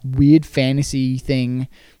up, weird fantasy thing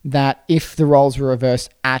that if the roles were reversed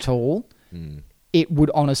at all, it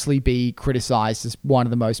would honestly be criticized as one of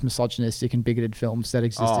the most misogynistic and bigoted films that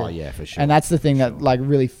existed. Oh, yeah, for sure. And that's the thing For that sure. like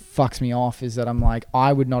really fucks me off, is that I'm like,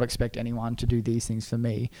 I would not expect anyone to do these things for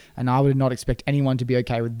me, and I would not expect anyone to be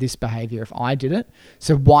okay with this behavior if I did it.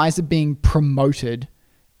 So why is it being promoted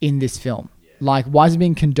in this film? Like, why is it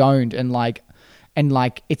being condoned and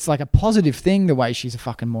it's like a positive thing the way she's a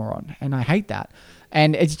fucking moron, and I hate that.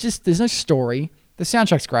 And it's just, there's no story. The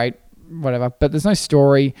soundtrack's great, whatever, but there's no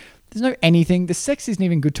story. There's no anything. The sex isn't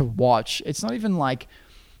even good to watch. It's not even like,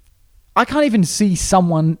 I can't even see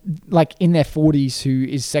someone like in their 40s who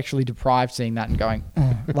is sexually deprived seeing that and going,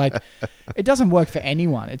 "Ugh." Like, it doesn't work for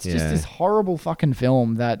anyone. It's just Yeah. this horrible fucking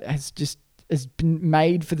film that has been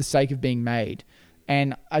made for the sake of being made.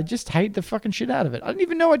 And I just hate the fucking shit out of it. I didn't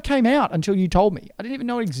even know it came out until you told me. I didn't even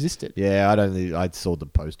know it existed. Yeah, I saw the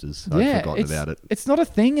posters. I'd forgotten about it. It's not a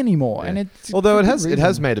thing anymore. Yeah. And it's Although for it good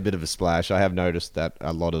has reason. made a bit of a splash. I have noticed that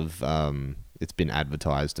a lot of it's been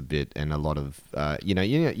advertised a bit, and a lot of when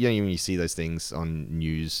you see those things on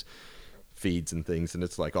news, feeds and things, and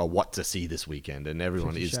it's like, oh, what to see this weekend, and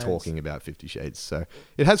everyone 50 is Shades. talking about 50 Shades. So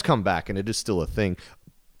it has come back, and it is still a thing.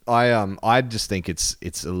 I just think it's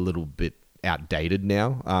a little bit outdated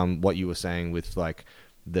now. What you were saying with like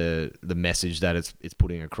the message that it's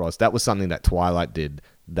putting across, that was something that Twilight did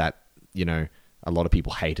that, you know, a lot of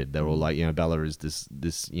people hated. They were all like, you know, Bella is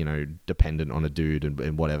this you know, dependent on a dude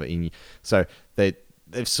and whatever. So they've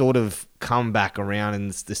sort of come back around,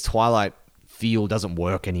 and this Twilight feel doesn't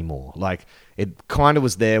work anymore. Like, it kind of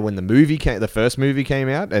was there when the first movie came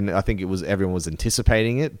out, and I think everyone was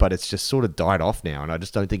anticipating it, but it's just sort of died off now, and I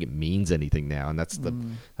just don't think it means anything now, and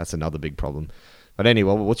that's another big problem. But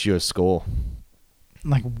anyway, what's your score?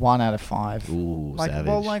 Like 1 out of 5. Ooh, like, savage.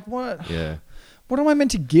 well, like what? Yeah. What am I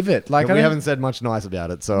meant to give it? Like, We haven't said much nice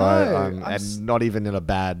about it, so No, and not even in a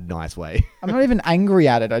bad, nice way. I'm not even angry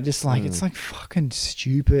at it. I just like, it's like fucking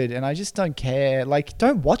stupid, and I just don't care. Like,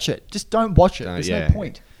 don't watch it. Just don't watch it. There's no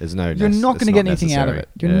point. There's no. You're not going to get anything out of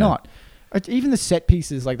necessary. it. You're not. Even the set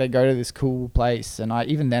pieces, like they go to this cool place, and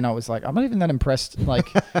even then I was like, I'm not even that impressed,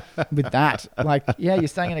 like with that. Like, yeah, you're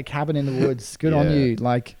staying in a cabin in the woods. Good on Yeah. you.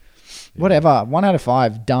 Like, whatever. 1 out of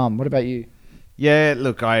 5. Dumb. What about you? Yeah,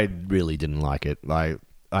 look, I really didn't like it. Like,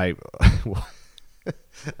 I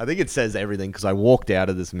think it says everything, because I walked out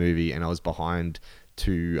of this movie and I was behind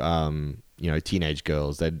two, you know, teenage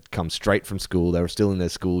girls. They'd come straight from school. They were still in their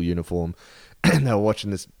school uniform, and they were watching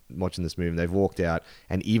this movie. And they've walked out,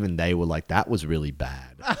 and even they were like, "That was really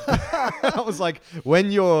bad." I was like,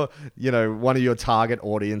 when you're, you know, one of your target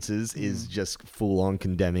audiences is just full on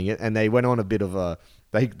condemning it, and they went on a bit of a.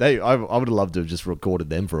 I would have loved to have just recorded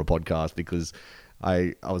them for a podcast, because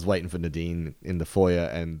I was waiting for Nadine in the foyer,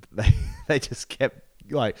 and they just kept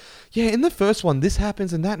like, yeah, in the first one this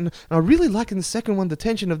happens and that, and I really like in the second one the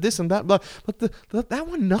tension of this and that, but that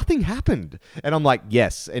one nothing happened, and I'm like,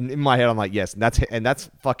 yes, and in my head I'm like, yes, and that's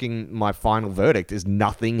fucking my final verdict is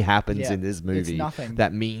nothing happens in this movie nothing.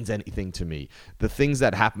 that means anything to me. The things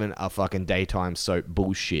that happen are fucking daytime soap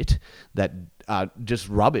bullshit that are just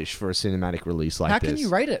rubbish for a cinematic release like How this. can you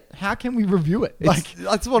rate it? How can we review it? Like,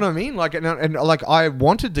 that's what I mean. Like, and like, I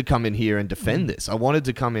wanted to come in here and defend this. I wanted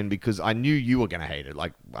to come in because I knew you were going to hate it.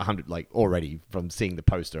 Like 100, like already from seeing the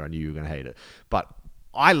poster, I knew you were going to hate it. But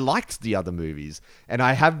I liked the other movies, and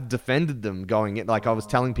I have defended them going in. Like, I was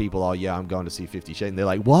telling people, oh yeah, I'm going to see 50 Shades, and they're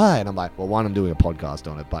like, why? And I'm like, well, one, I'm doing a podcast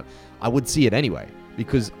on it, but I would see it anyway,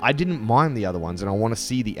 because I didn't mind the other ones, and I want to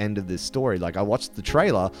see the end of this story. Like, I watched the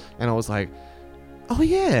trailer, and I was like, oh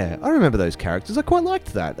yeah, I remember those characters. I quite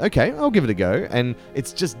liked that. Okay, I'll give it a go. And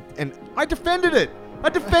it's just, and I defended it. I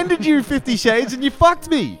defended you, 50 Shades, and you fucked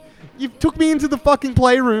me. You took me into the fucking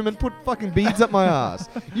playroom and put fucking beads up my ass.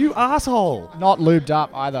 You asshole. not lubed up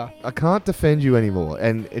either. I can't defend you anymore.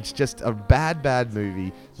 And it's just a bad, bad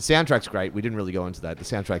movie. The soundtrack's great. We didn't really go into that. The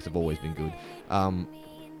soundtracks have always been good.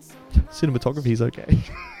 Cinematography's okay.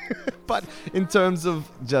 But in terms of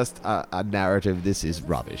just a narrative, this is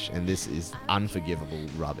rubbish, and this is unforgivable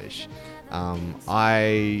rubbish.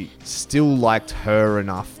 I still liked her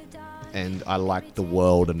enough, and I liked the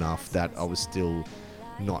world enough that I was still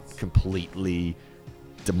not completely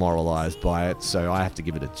demoralized by it, so I have to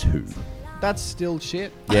give it a 2. That's still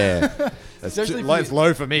shit. Yeah. That's Especially low, for it's you.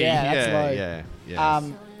 low for me. Yeah, that's low. Yeah.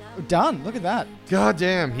 Done. Look at that. God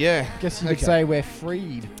damn, yeah. Guess you could say we're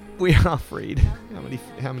freed. We are freed.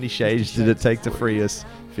 How many shades did it take to free us?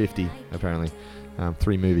 50, apparently.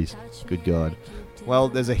 3 movies. Good God. Well,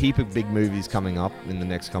 there's a heap of big movies coming up in the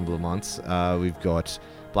next couple of months. We've got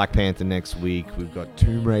Black Panther next week. We've got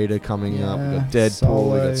Tomb Raider coming up. We've got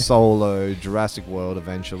Deadpool. We've got Solo. Jurassic World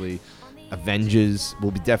eventually. Avengers.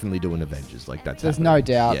 We'll be definitely doing Avengers. Like, that's There's happening. no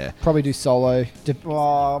doubt. Yeah. Probably do Solo.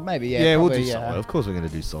 Maybe, yeah. Yeah, we'll probably, do Solo. Of course we're going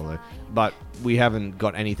to do Solo. But we haven't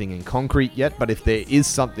got anything in concrete yet. But if there is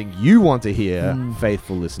something you want to hear,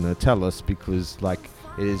 faithful listener, tell us, because, like,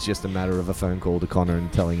 it is just a matter of a phone call to Connor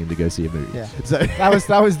and telling him to go see a movie. Yeah. So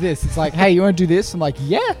That was this. It's like, hey, you want to do this? I'm like,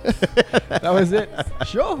 yeah. That was it.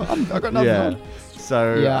 Sure. I got nothing yeah. on.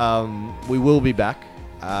 So we will be back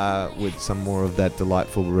with some more of that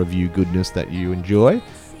delightful review goodness that you enjoy.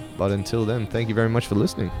 But until then, thank you very much for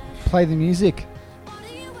listening. Play the music.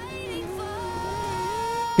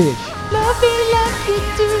 Bitch. Love me like you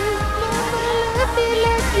do. Love me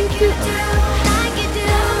like you do. Like you do.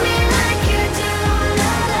 Love me like you do.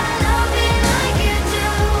 Love me like you do.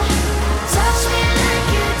 Touch me like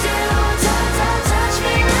you do. Touch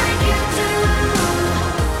me like you do.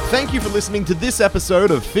 Thank you for listening to this episode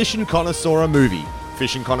of Fish and Connoisseur Movie.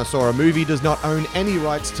 Fish and Connoisseur Movie does not own any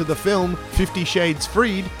rights to the film 50 Shades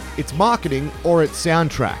Freed, its marketing, or its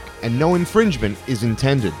soundtrack, and no infringement is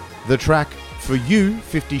intended. The track For You,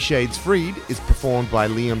 50 Shades Freed is performed by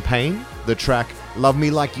Liam Payne. The track Love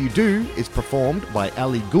Me Like You Do is performed by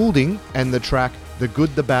Ellie Goulding. And the track The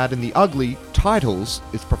Good, the Bad and the Ugly, Titles,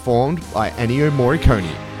 is performed by Ennio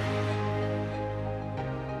Morricone.